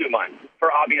important 2 months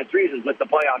for obvious reasons with the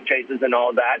playoff chases and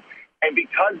all that. And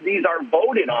because these are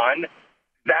voted on,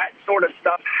 that sort of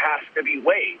stuff has to be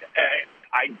weighed.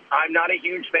 I'm not a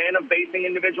huge fan of basing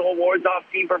individual awards off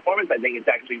team performance. I think it's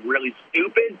actually really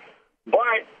stupid.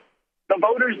 But the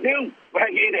voters do.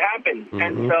 It happens. Mm-hmm.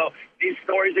 And so these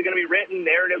stories are going to be written.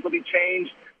 Narratives will be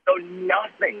changed. So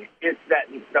nothing is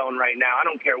set in stone right now. I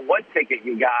don't care what ticket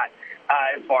you got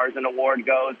as far as an award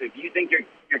goes. If you think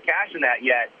you're cashing that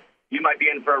yet, you might be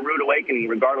in for a rude awakening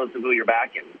regardless of who you're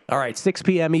backing. All right, 6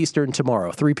 p.m. Eastern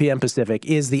tomorrow, 3 p.m. Pacific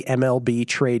is the MLB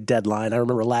trade deadline. I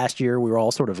remember last year we were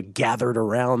all sort of gathered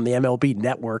around the MLB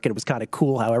network, and it was kind of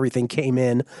cool how everything came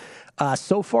in.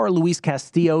 So far, Luis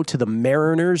Castillo to the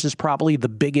Mariners is probably the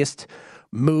biggest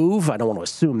move. I don't want to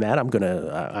assume that. I'm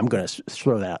gonna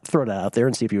throw that out there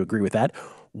and see if you agree with that.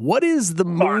 What is the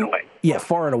move? Far and away. Yeah,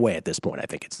 far and away at this point. I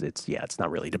think it's not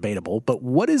really debatable. But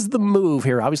what is the move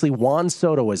here? Obviously, Juan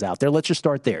Soto is out there. Let's just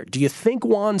start there. Do you think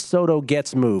Juan Soto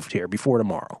gets moved here before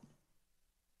tomorrow?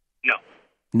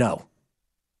 No.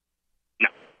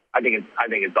 I think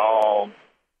it's all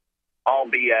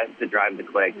BS to drive the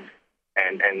clicks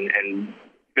and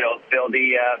fill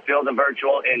the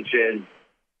virtual inches.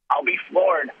 I'll be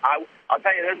floored. I'll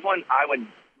tell you this one. I would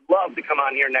love to come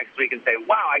on here next week and say,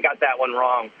 wow, I got that one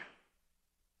wrong.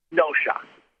 No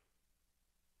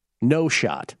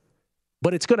shot.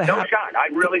 But it's going to happen. No shot. I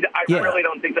really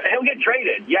don't think so. He'll get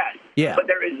traded, yes. Yeah. But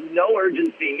there is no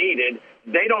urgency needed.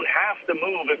 They don't have to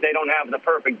move if they don't have the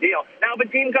perfect deal. Now, if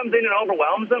a team comes in and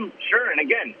overwhelms them, sure. And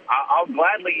again, I'll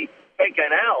gladly take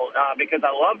an L because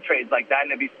I love trades like that,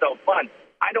 and it'd be so fun.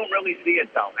 I don't really see it,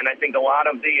 though. And I think a lot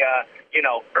of the,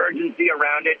 urgency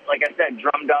around it, like I said,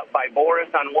 drummed up by Boris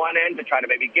on one end to try to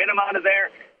maybe get him out of there,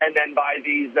 and then by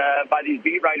these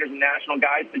beat writers and national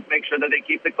guys to make sure that they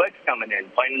keep the clicks coming in,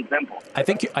 plain and simple. I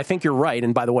think you're right.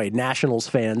 And by the way, Nationals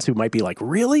fans who might be like,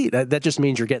 really? That just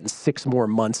means you're getting 6 more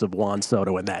months of Juan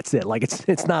Soto, and that's it. Like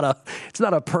it's not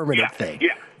a permanent thing.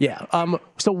 Yeah.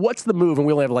 So what's the move? And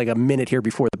we only have like a minute here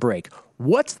before the break.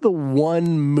 What's the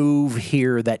one move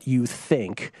here that you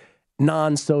think,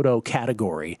 non-Soto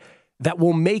category, that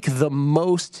will make the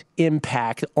most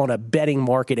impact on a betting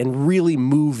market and really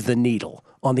move the needle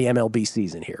on the MLB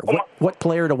season here? What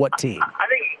player to what team?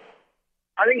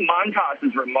 I think Montas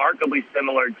is remarkably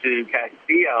similar to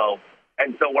Castillo,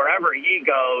 and so wherever he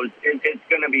goes, it's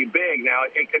going to be big. Now,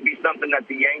 it could be something that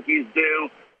the Yankees do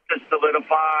to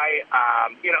solidify.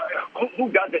 Who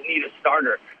doesn't need a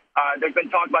starter? There's been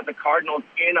talk about the Cardinals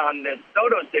in on this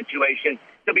Soto situation.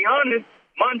 To be honest,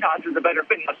 Montas is a better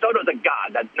fit. Now, Soto's a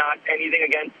god. That's not anything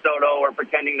against Soto or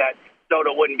pretending that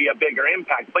Soto wouldn't be a bigger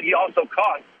impact, but he also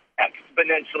costs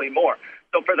exponentially more.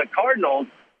 So for the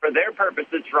Cardinals, for their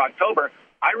purposes for October,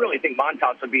 I really think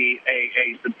Montas would be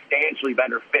a substantially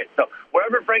better fit. So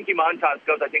wherever Frankie Montas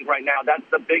goes, I think right now that's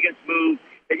the biggest move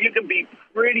that you can be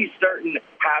pretty certain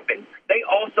happens. They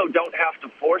also don't have to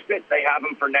force it. They have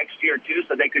him for next year, too,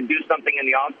 so they could do something in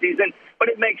the offseason. But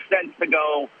it makes sense to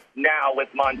go now with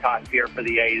Montas here for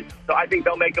the A's. So I think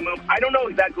they'll make a move. I don't know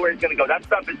exactly where he's going to go. That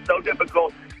stuff is so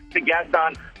difficult to guess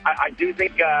on. I do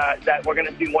think that we're going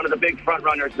to see one of the big front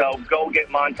runners, though, go get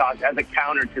Montas as a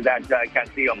counter to that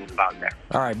Castillo move out there.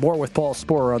 All right, more with Paul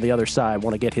Sporer on the other side.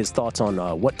 Want to get his thoughts on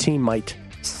what team might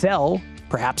sell,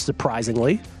 perhaps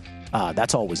surprisingly.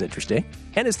 That's always interesting.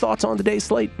 And his thoughts on today's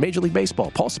slate, Major League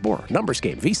Baseball. Paul Sporer, Numbers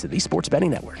Game, VSiN, the Sports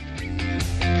Betting Network.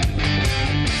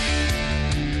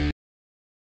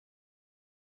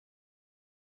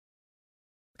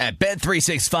 At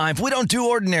Bet365, we don't do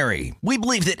ordinary. We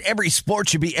believe that every sport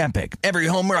should be epic. Every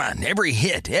home run, every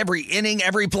hit, every inning,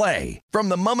 every play. From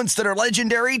the moments that are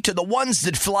legendary to the ones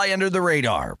that fly under the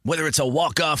radar. Whether it's a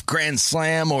walk-off grand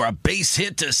slam or a base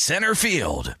hit to center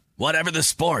field. Whatever the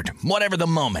sport, whatever the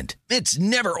moment, it's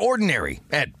never ordinary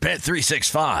at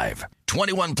Bet365.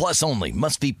 21 plus only.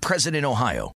 Must be present in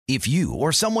Ohio. If you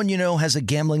or someone you know has a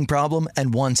gambling problem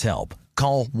and wants help,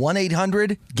 call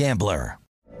 1-800-GAMBLER.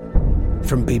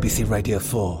 From BBC Radio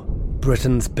 4,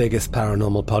 Britain's biggest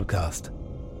paranormal podcast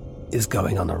is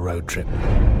going on a road trip.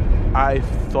 I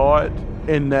thought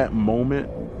in that moment,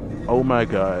 oh my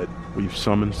God, we've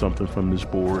summoned something from this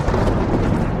board.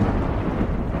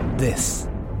 This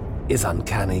is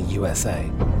Uncanny USA.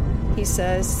 He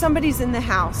says, somebody's in the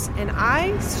house, and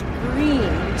I screamed.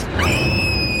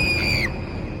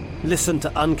 Listen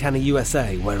to Uncanny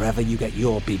USA wherever you get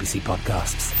your BBC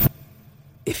podcasts,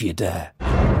 if you dare.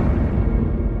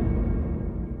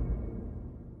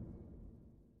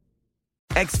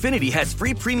 Xfinity has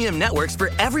free premium networks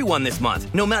for everyone this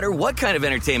month, no matter what kind of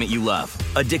entertainment you love.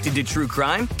 Addicted to true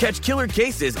crime? Catch killer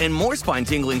cases and more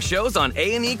spine-tingling shows on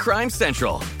A&E Crime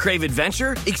Central. Crave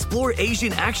adventure? Explore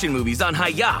Asian action movies on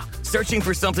Hi-YAH. Searching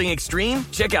for something extreme?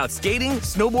 Check out skating,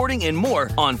 snowboarding, and more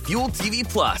on Fuel TV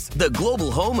Plus, the global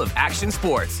home of action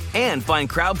sports. And find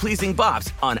crowd-pleasing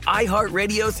bops on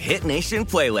iHeartRadio's Hit Nation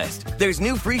playlist. There's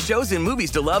new free shows and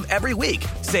movies to love every week.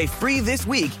 Say free this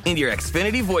week in your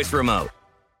Xfinity voice remote.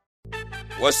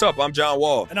 What's up? I'm John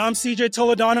Wall. And I'm CJ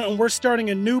Toledano, and we're starting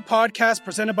a new podcast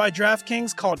presented by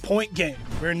DraftKings called Point Game.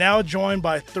 We're now joined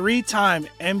by three-time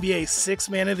NBA Sixth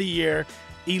Man of the Year,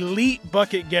 elite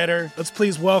bucket getter. Let's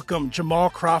please welcome Jamal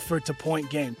Crawford to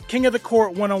Point Game. King of the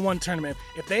Court one-on-one tournament.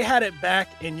 If they had it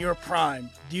back in your prime,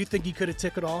 do you think you could have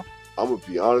took it all? I'm going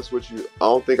to be honest with you. I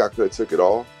don't think I could have took it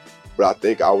all, but I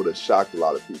think I would have shocked a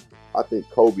lot of people. I think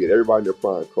Kobe and everybody in their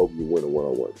prime, Kobe would win a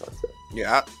one-on-one contest.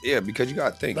 Yeah, because you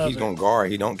got to think, he's going to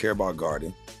guard. He don't care about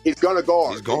guarding. He's going to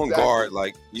guard. He's going to guard.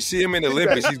 Like, you see him in the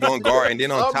Olympics, he's going to guard. And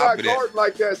then on top of that. I'm not guarding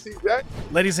like that, see that?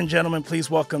 Ladies and gentlemen, please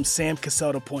welcome Sam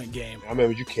Cassell to Point Game. I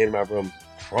remember you came to my room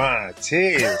crying,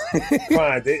 tears,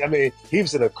 crying. I mean, he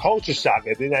was in a culture shock.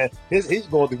 And then he's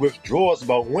going through withdrawals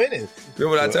about winning.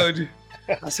 Remember what I told you?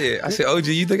 I said, OG,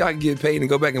 you think I can get paid and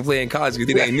go back and play in college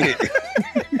because it ain't it?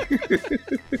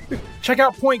 Check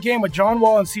out Point Game with John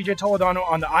Wall and CJ Toledano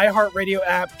on the iHeartRadio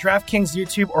app, DraftKings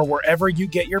YouTube, or wherever you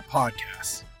get your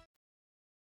podcasts.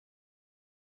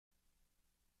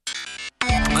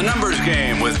 A numbers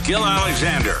game with Gil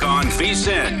Alexander on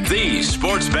VSiN, the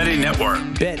Sports Betting Network.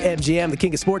 BetMGM, the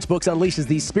king of sportsbooks, unleashes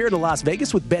the spirit of Las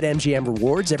Vegas with BetMGM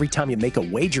rewards. Every time you make a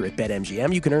wager at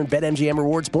BetMGM, you can earn BetMGM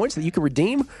rewards points that you can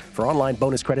redeem for online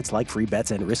bonus credits like free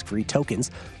bets and risk-free tokens.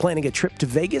 Planning a trip to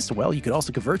Vegas? Well, you can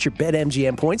also convert your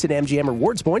BetMGM points into MGM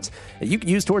rewards points that you can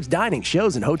use towards dining,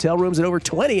 shows, and hotel rooms at over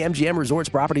 20 MGM Resorts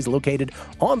properties located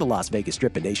on the Las Vegas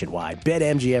Strip and nationwide.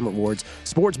 BetMGM Rewards,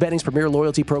 sports betting's premier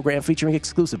loyalty program featuring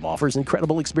exclusive offers,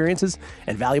 incredible experiences,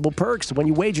 and valuable perks when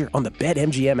you wager on the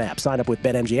BetMGM app. Sign up with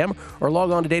BetMGM or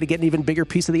log on today to get an even bigger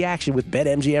piece of the action with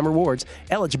BetMGM rewards.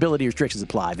 Eligibility restrictions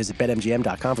apply. Visit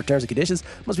BetMGM.com for terms and conditions.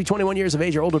 Must be 21 years of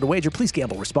age or older to wager. Please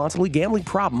gamble responsibly. Gambling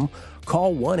problem?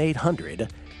 Call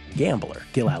 1-800-GAMBLER.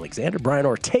 Gil Alexander, Brian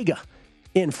Ortega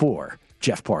in for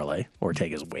Jeff Parlay.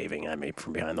 Ortega's waving at me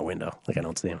from behind the window like I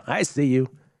don't see him. I see you.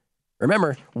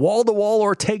 Remember, wall-to-wall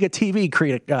Ortega TV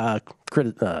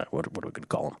what are we going to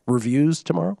call them? Reviews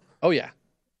tomorrow? Oh, yeah.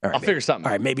 All right, I'll figure something out.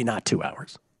 All right, maybe not 2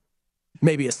 hours.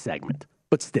 Maybe a segment.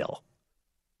 But still,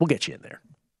 we'll get you in there.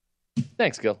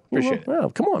 Thanks, Gil. Appreciate it. Well,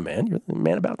 come on, man. You're the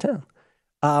man about town.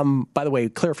 By the way,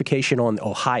 clarification on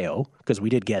Ohio, because we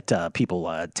did get people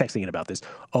texting in about this.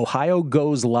 Ohio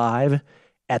goes live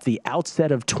at the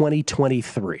outset of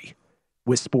 2023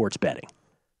 with sports betting.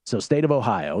 So state of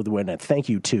Ohio, thank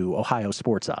you to Ohio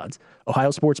Sports Odds. Ohio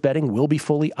sports betting will be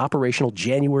fully operational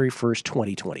January 1st,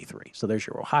 2023. So there's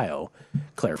your Ohio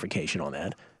clarification on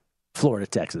that. Florida,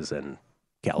 Texas, and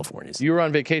California. You were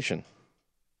on vacation.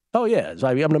 Oh, yeah. So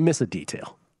I'm going to miss a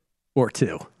detail or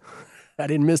two. I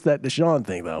didn't miss that Deshaun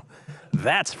thing, though.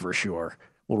 That's for sure.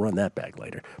 We'll run that back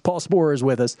later. Paul Sporer is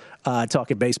with us,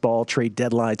 talking baseball, trade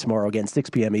deadline tomorrow, again, 6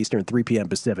 p.m. Eastern, 3 p.m.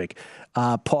 Pacific.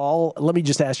 Paul, let me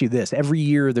just ask you this. Every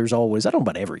year there's always, I don't know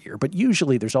about every year, but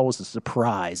usually there's always a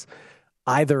surprise,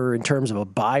 either in terms of a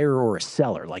buyer or a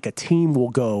seller. Like a team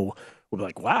will be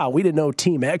like, wow, we didn't know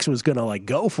Team X was going to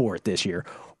go for it this year.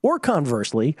 Or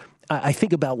conversely, I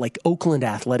think about Oakland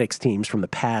Athletics teams from the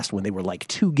past when they were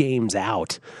 2 games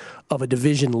out of a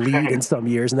division lead in some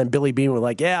years, and then Billy Beane was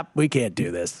like, yeah, we can't do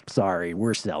this. Sorry,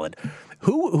 we're selling.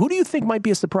 Who do you think might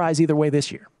be a surprise either way this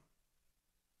year?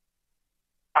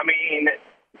 I mean,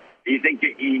 you think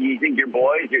your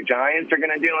boys, your Giants, are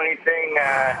going to do anything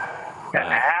add?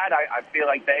 I feel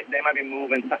like they might be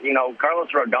moving. Carlos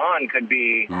Rodon could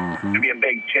be a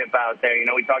big chip out there.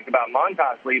 We talked about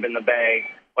Montas leaving the Bay.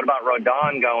 What about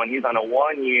Rodon going? He's on a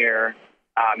 1 year.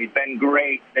 He's been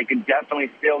great. They could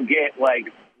definitely still get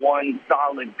one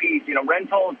solid piece. The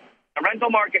rental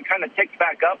market kind of ticked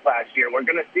back up last year. We're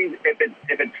going to see if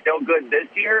it's still good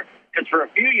this year, because for a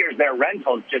few years their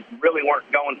rentals just really weren't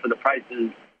going for the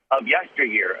prices of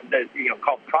yesteryear,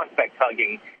 called prospect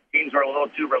hugging. Teams were a little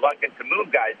too reluctant to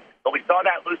move guys, but we saw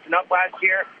that loosen up last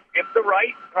year. If the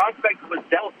right prospect was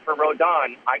dealt for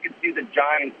Rodon, I could see the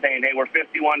Giants saying, hey, we're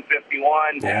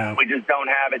 51-51. Yeah. We just don't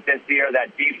have it this year.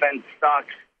 That defense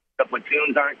sucks. The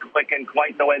platoons aren't clicking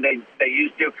quite the way they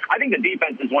used to. I think the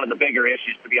defense is one of the bigger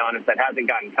issues, to be honest, that hasn't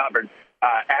gotten covered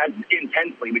as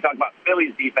intensely. We talk about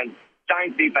Philly's defense.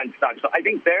 Giants defense sucks. So I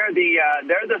think they're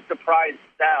the surprise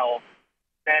sell.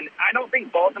 And I don't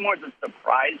think Baltimore's a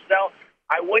surprise sell.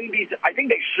 I think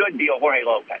they should deal Jorge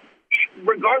Lopez,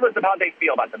 regardless of how they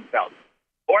feel about themselves.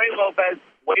 Jorge Lopez,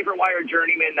 waiver wire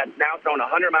journeyman that's now throwing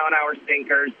 100-mile-an-hour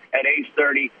sinkers at age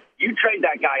 30. You trade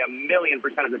that guy 1,000,000%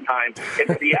 of the time.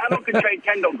 If Seattle could trade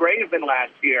Kendall Graveman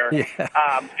last year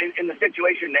in the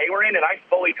situation they were in, and I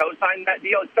fully co-signed that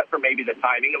deal, except for maybe the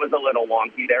timing. It was a little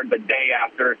wonky there the day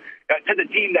after to the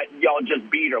team that y'all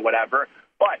just beat or whatever.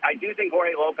 But I do think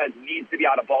Jorge Lopez needs to be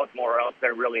out of Baltimore, or else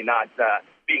they're really not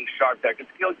being sharp there.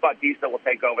 Because Felix Bautista will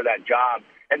take over that job,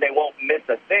 and they won't miss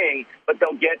a thing, but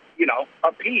they'll get,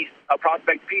 a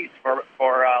prospect piece for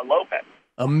Lopez.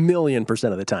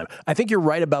 1,000,000% of the time. I think you're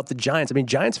right about the Giants. I mean,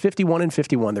 Giants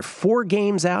 51-51. They're 4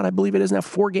 games out, I believe it is now,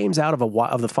 4 games out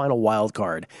of the final wild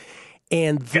card.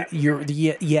 And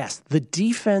the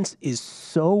defense is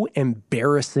so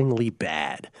embarrassingly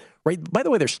bad. Right. By the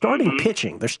way, their starting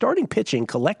pitching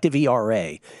collective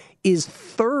ERA is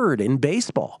 3rd in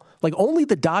baseball. Like, only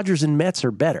the Dodgers and Mets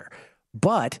are better,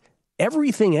 but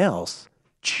everything else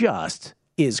just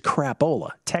is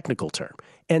crapola, technical term.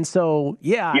 And so,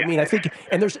 I mean, I think,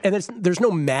 and there's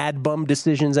no mad bum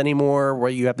decisions anymore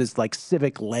where you have this like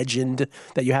civic legend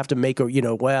that you have to make, or,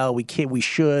 we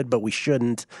should, but we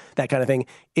shouldn't, that kind of thing.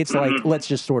 It's like, let's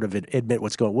just sort of admit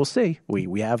what's going on. We'll see.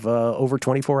 We have over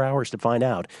 24 hours to find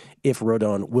out if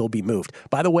Rodon will be moved.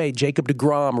 By the way, Jacob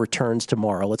deGrom returns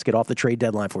tomorrow. Let's get off the trade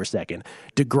deadline for a second.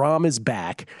 deGrom is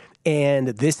back, and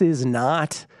this is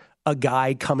not a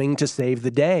guy coming to save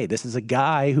the day. This is a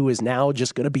guy who is now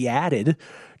just going to be added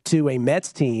to a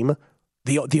Mets team.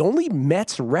 The only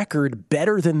Mets record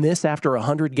better than this after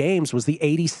 100 games was the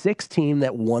 86 team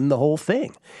that won the whole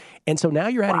thing. And so now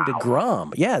you're adding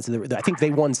deGrom. Yeah, so I think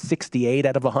they won 68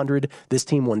 out of 100. This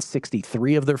team won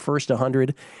 63 of their first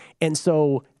 100. And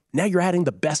so now you're adding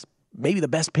maybe the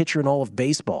best pitcher in all of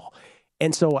baseball.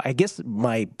 And so I guess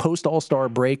my post-All-Star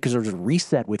break, because there's a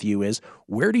reset with you, is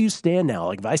where do you stand now?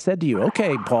 Like, if I said to you,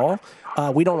 okay, Paul,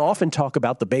 we don't often talk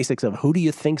about the basics of who do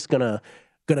you think's gonna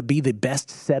be the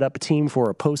best setup team for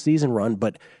a postseason run,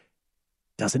 but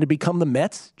doesn't it become the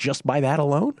Mets just by that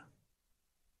alone?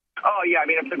 Oh, yeah. I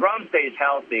mean, if deGrom stays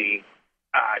healthy,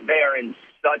 they are in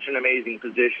such an amazing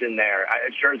position there.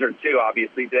 Scherzer, too,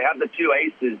 obviously. They have the 2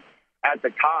 aces at the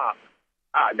top.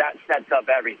 That sets up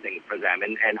everything for them.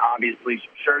 And obviously,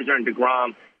 Scherzer and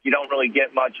deGrom, you don't really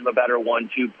get much of a better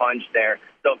 1-2 punch there.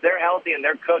 So if they're healthy and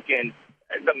they're cooking,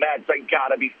 the Mets are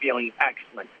got to be feeling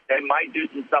excellent. They might do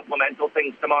some supplemental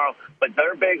things tomorrow, but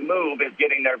their big move is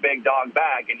getting their big dog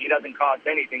back, and he doesn't cost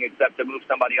anything except to move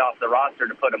somebody off the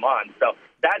roster to put him on. So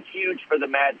that's huge for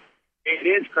the Mets. It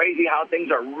is crazy how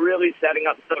things are really setting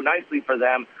up so nicely for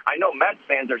them. I know Mets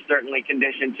fans are certainly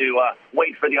conditioned to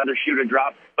wait for the other shoe to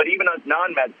drop, but even us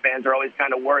non-Mets fans are always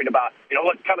kind of worried about,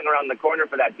 what's coming around the corner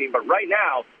for that team. But right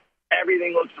now,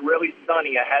 everything looks really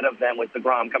sunny ahead of them with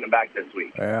deGrom coming back this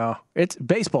week. Yeah, it's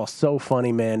baseball so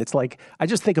funny, man. It's like, I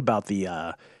just think about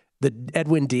the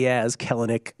Edwin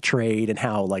Diaz-Kelenic trade and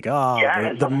how, like,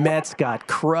 the Mets got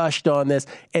crushed on this.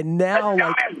 And now, the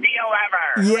dumbest deal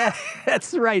ever. Yeah,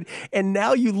 that's right. And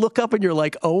now you look up and you're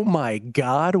like, oh, my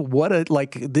God,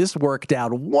 this worked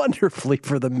out wonderfully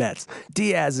for the Mets.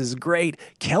 Diaz is great.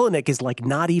 Kelenic is, like,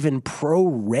 not even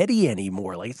pro-ready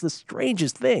anymore. Like, it's the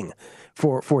strangest thing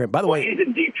for him. By the way, he's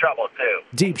in deep trouble, too.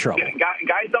 Deep trouble.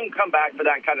 Guys don't come back for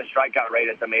that kind of strikeout rate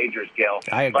at the majors, Gil.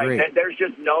 I agree. Like, there's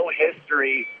just no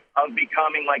history of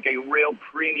becoming like a real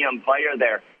premium player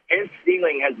there. His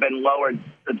ceiling has been lowered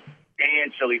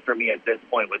substantially for me at this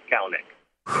point with Kelenic.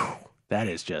 That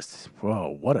is just,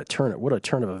 whoa, what a turn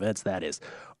of events that is.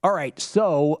 All right,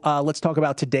 so let's talk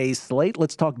about today's slate.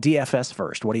 Let's talk DFS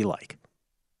first. What do you like?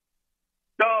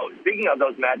 So, speaking of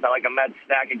those Mets, I like a Mets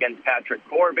stack against Patrick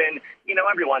Corbin.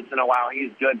 Every once in a while,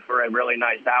 he's good for a really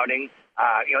nice outing.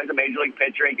 He's a major league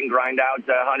pitcher. He can grind out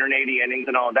 180 innings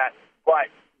and all of that. But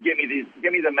give me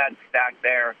the Mets stack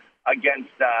there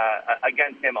against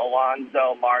him.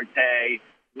 Alonso, Marte,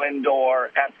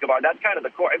 Lindor, Escobar. That's kind of the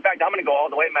core. In fact, I'm going to go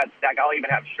all the way Mets stack. I'll even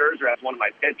have Scherzer as one of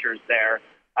my pitchers there.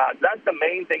 So that's the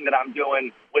main thing that I'm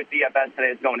doing with DFS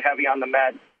today, is going heavy on the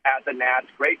Mets at the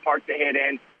Nats. Great park to hit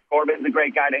in. Corbin's a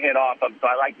great guy to hit off of, so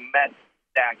I like Mets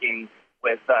stacking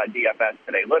with DFS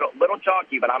today. Little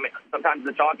chalky, but sometimes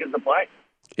the chalk is the play.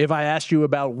 If I asked you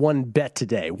about one bet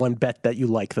today, one bet that you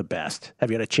like the best,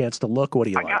 have you had a chance to look? What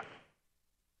do you like?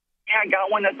 I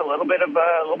got one that's a little bit of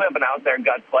an out there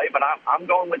gut play, but I'm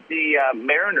going with the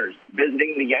Mariners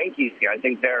visiting the Yankees here. I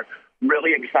think they're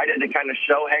really excited to kind of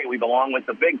show, hey, we belong with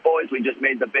the big boys. We just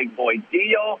made the big boy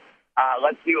deal.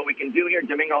 Let's see what we can do here.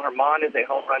 Domingo Germán is a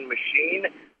home run machine.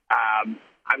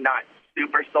 I'm not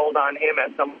super sold on him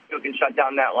as someone who can shut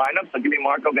down that lineup. So give me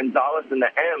Marco Gonzalez and the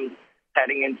M's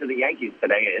heading into the Yankees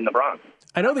today in the Bronx.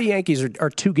 I know the Yankees are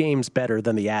 2 games better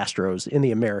than the Astros in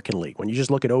the American League when you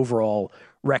just look at overall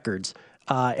records.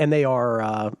 And they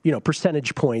are,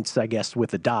 percentage points, I guess,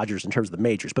 with the Dodgers in terms of the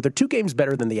majors. But they're 2 games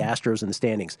better than the Astros in the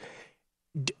standings.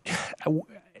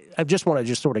 I just want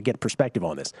to sort of get perspective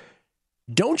on this.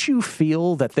 Don't you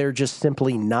feel that they're just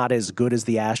simply not as good as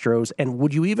the Astros? And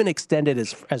would you even extend it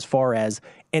as far as,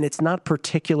 and it's not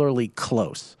particularly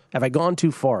close? Have I gone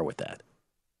too far with that?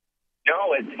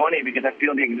 No, it's funny because I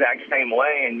feel the exact same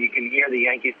way, and you can hear the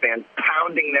Yankees fans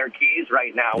pounding their keys right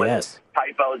now with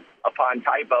typos upon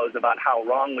typos about how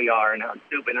wrong we are and how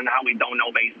stupid and how we don't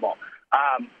know baseball.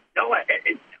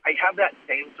 I have that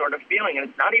same sort of feeling, and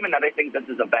it's not even that I think this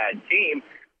is a bad team.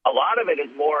 A lot of it is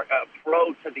more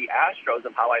pro to the Astros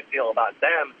of how I feel about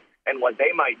them and what they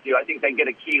might do. I think they get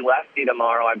a key lefty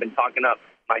tomorrow. I've been talking up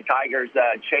my Tigers.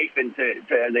 Chafin to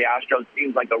the Astros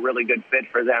seems like a really good fit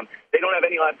for them. They don't have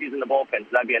any lefties in the bullpen,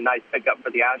 so that'd be a nice pickup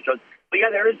for the Astros. But, yeah,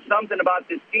 there is something about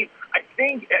this team. I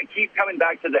think I keep coming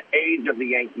back to the age of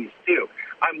the Yankees, too.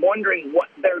 I'm wondering what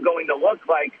they're going to look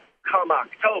like come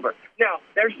October. Now,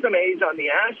 there's some age on the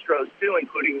Astros, too,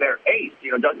 including their ace.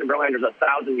 Dustin Verlander's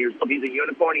 1,000 years old. He's a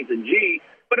unicorn. He's a G.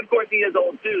 But, of course, he is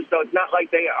old, too, so it's not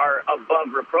like they are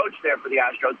above reproach there for the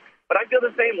Astros. But I feel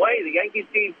the same way. The Yankees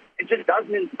team, it just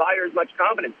doesn't inspire as much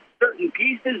confidence. Certain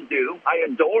pieces do. I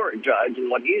adore Judge and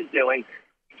what he's doing.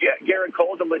 Garrett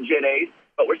Cole's a legit ace,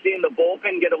 but we're seeing the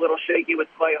bullpen get a little shaky with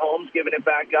Clay Holmes giving it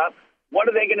back up. What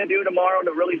are they going to do tomorrow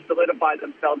to really solidify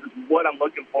themselves is what I'm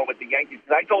looking for with the Yankees.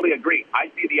 Because I totally agree.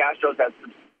 I see the Astros as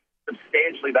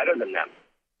substantially better than them.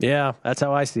 Yeah, that's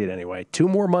how I see it anyway. 2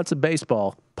 more months of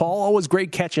baseball. Paul, always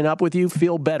great catching up with you.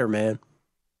 Feel better, man.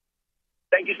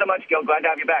 Thank you so much, Gil. Glad to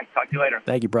have you back. Talk to you later.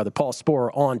 Thank you, brother. Paul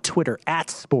Sporer on Twitter,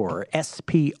 @Sporer,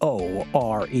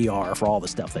 SPORER, for all the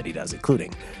stuff that he does,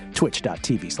 including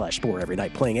twitch.tv/Sporer every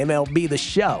night, playing MLB The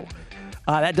Show.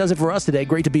 That does it for us today.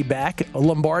 Great to be back.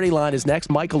 Lombardi line is next.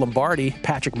 Michael Lombardi,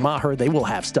 Patrick Maher, they will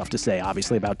have stuff to say,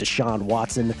 obviously, about Deshaun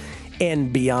Watson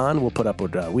and beyond. We'll put up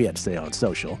what we had to say on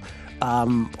social.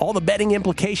 All the betting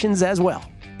implications as well.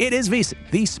 It is VSiN,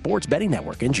 the Sports Betting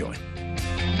Network. Enjoy.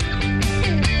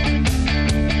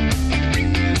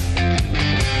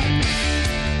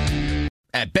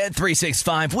 At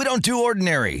Bet365, we don't do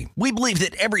ordinary. We believe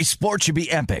that every sport should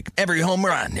be epic. Every home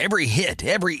run, every hit,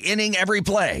 every inning, every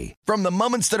play. From the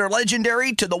moments that are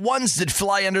legendary to the ones that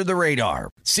fly under the radar.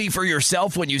 See for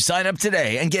yourself when you sign up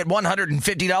today and get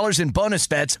 $150 in bonus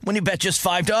bets when you bet just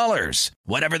 $5.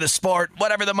 Whatever the sport,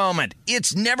 whatever the moment,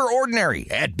 it's never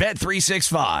ordinary at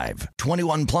Bet365.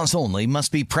 21 plus only.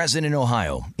 Must be present in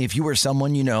Ohio. If you or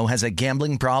someone you know has a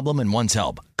gambling problem and wants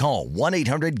help, call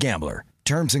 1-800-GAMBLER.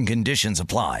 Terms and conditions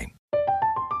apply.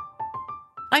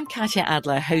 I'm Katya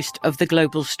Adler, host of The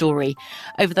Global Story.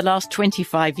 Over the last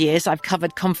 25 years, I've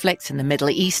covered conflicts in the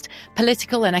Middle East,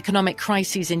 political and economic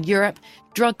crises in Europe,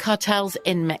 drug cartels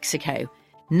in Mexico.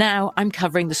 Now I'm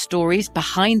covering the stories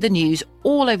behind the news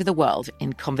all over the world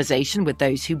in conversation with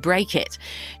those who break it.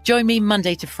 Join me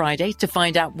Monday to Friday to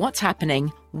find out what's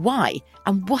happening, why,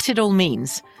 and what it all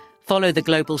means. Follow The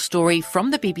Global Story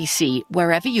from the BBC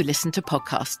wherever you listen to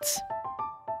podcasts.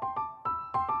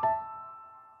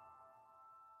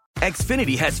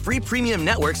 Xfinity has free premium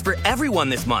networks for everyone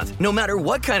this month, no matter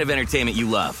what kind of entertainment you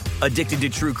love. Addicted to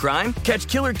true crime? Catch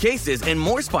killer cases and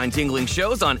more spine-tingling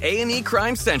shows on A&E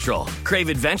Crime Central. Crave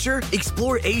adventure?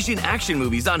 Explore Asian action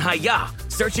movies on Hi-YAH.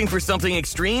 Searching for something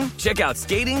extreme? Check out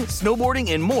skating,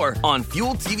 snowboarding, and more on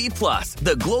Fuel TV Plus,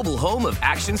 the global home of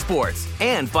action sports.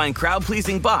 And find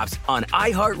crowd-pleasing bops on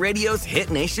iHeartRadio's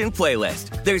Hit Nation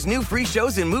playlist. There's new free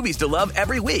shows and movies to love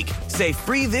every week. Say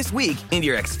free this week in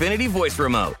your Xfinity voice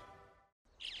remote.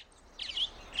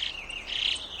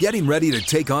 Getting ready to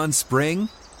take on spring?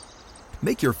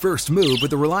 Make your first move with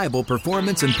the reliable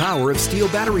performance and power of Steel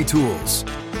battery tools.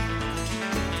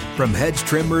 From hedge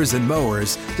trimmers and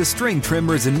mowers to string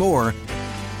trimmers and more,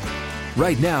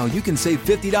 right now you can save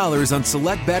 $50 on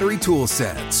select battery tool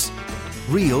sets.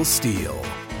 Real Steel.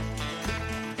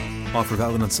 Offer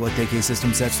valid on select AK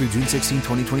system sets through June 16,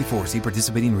 2024. See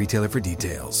participating retailer for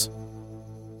details.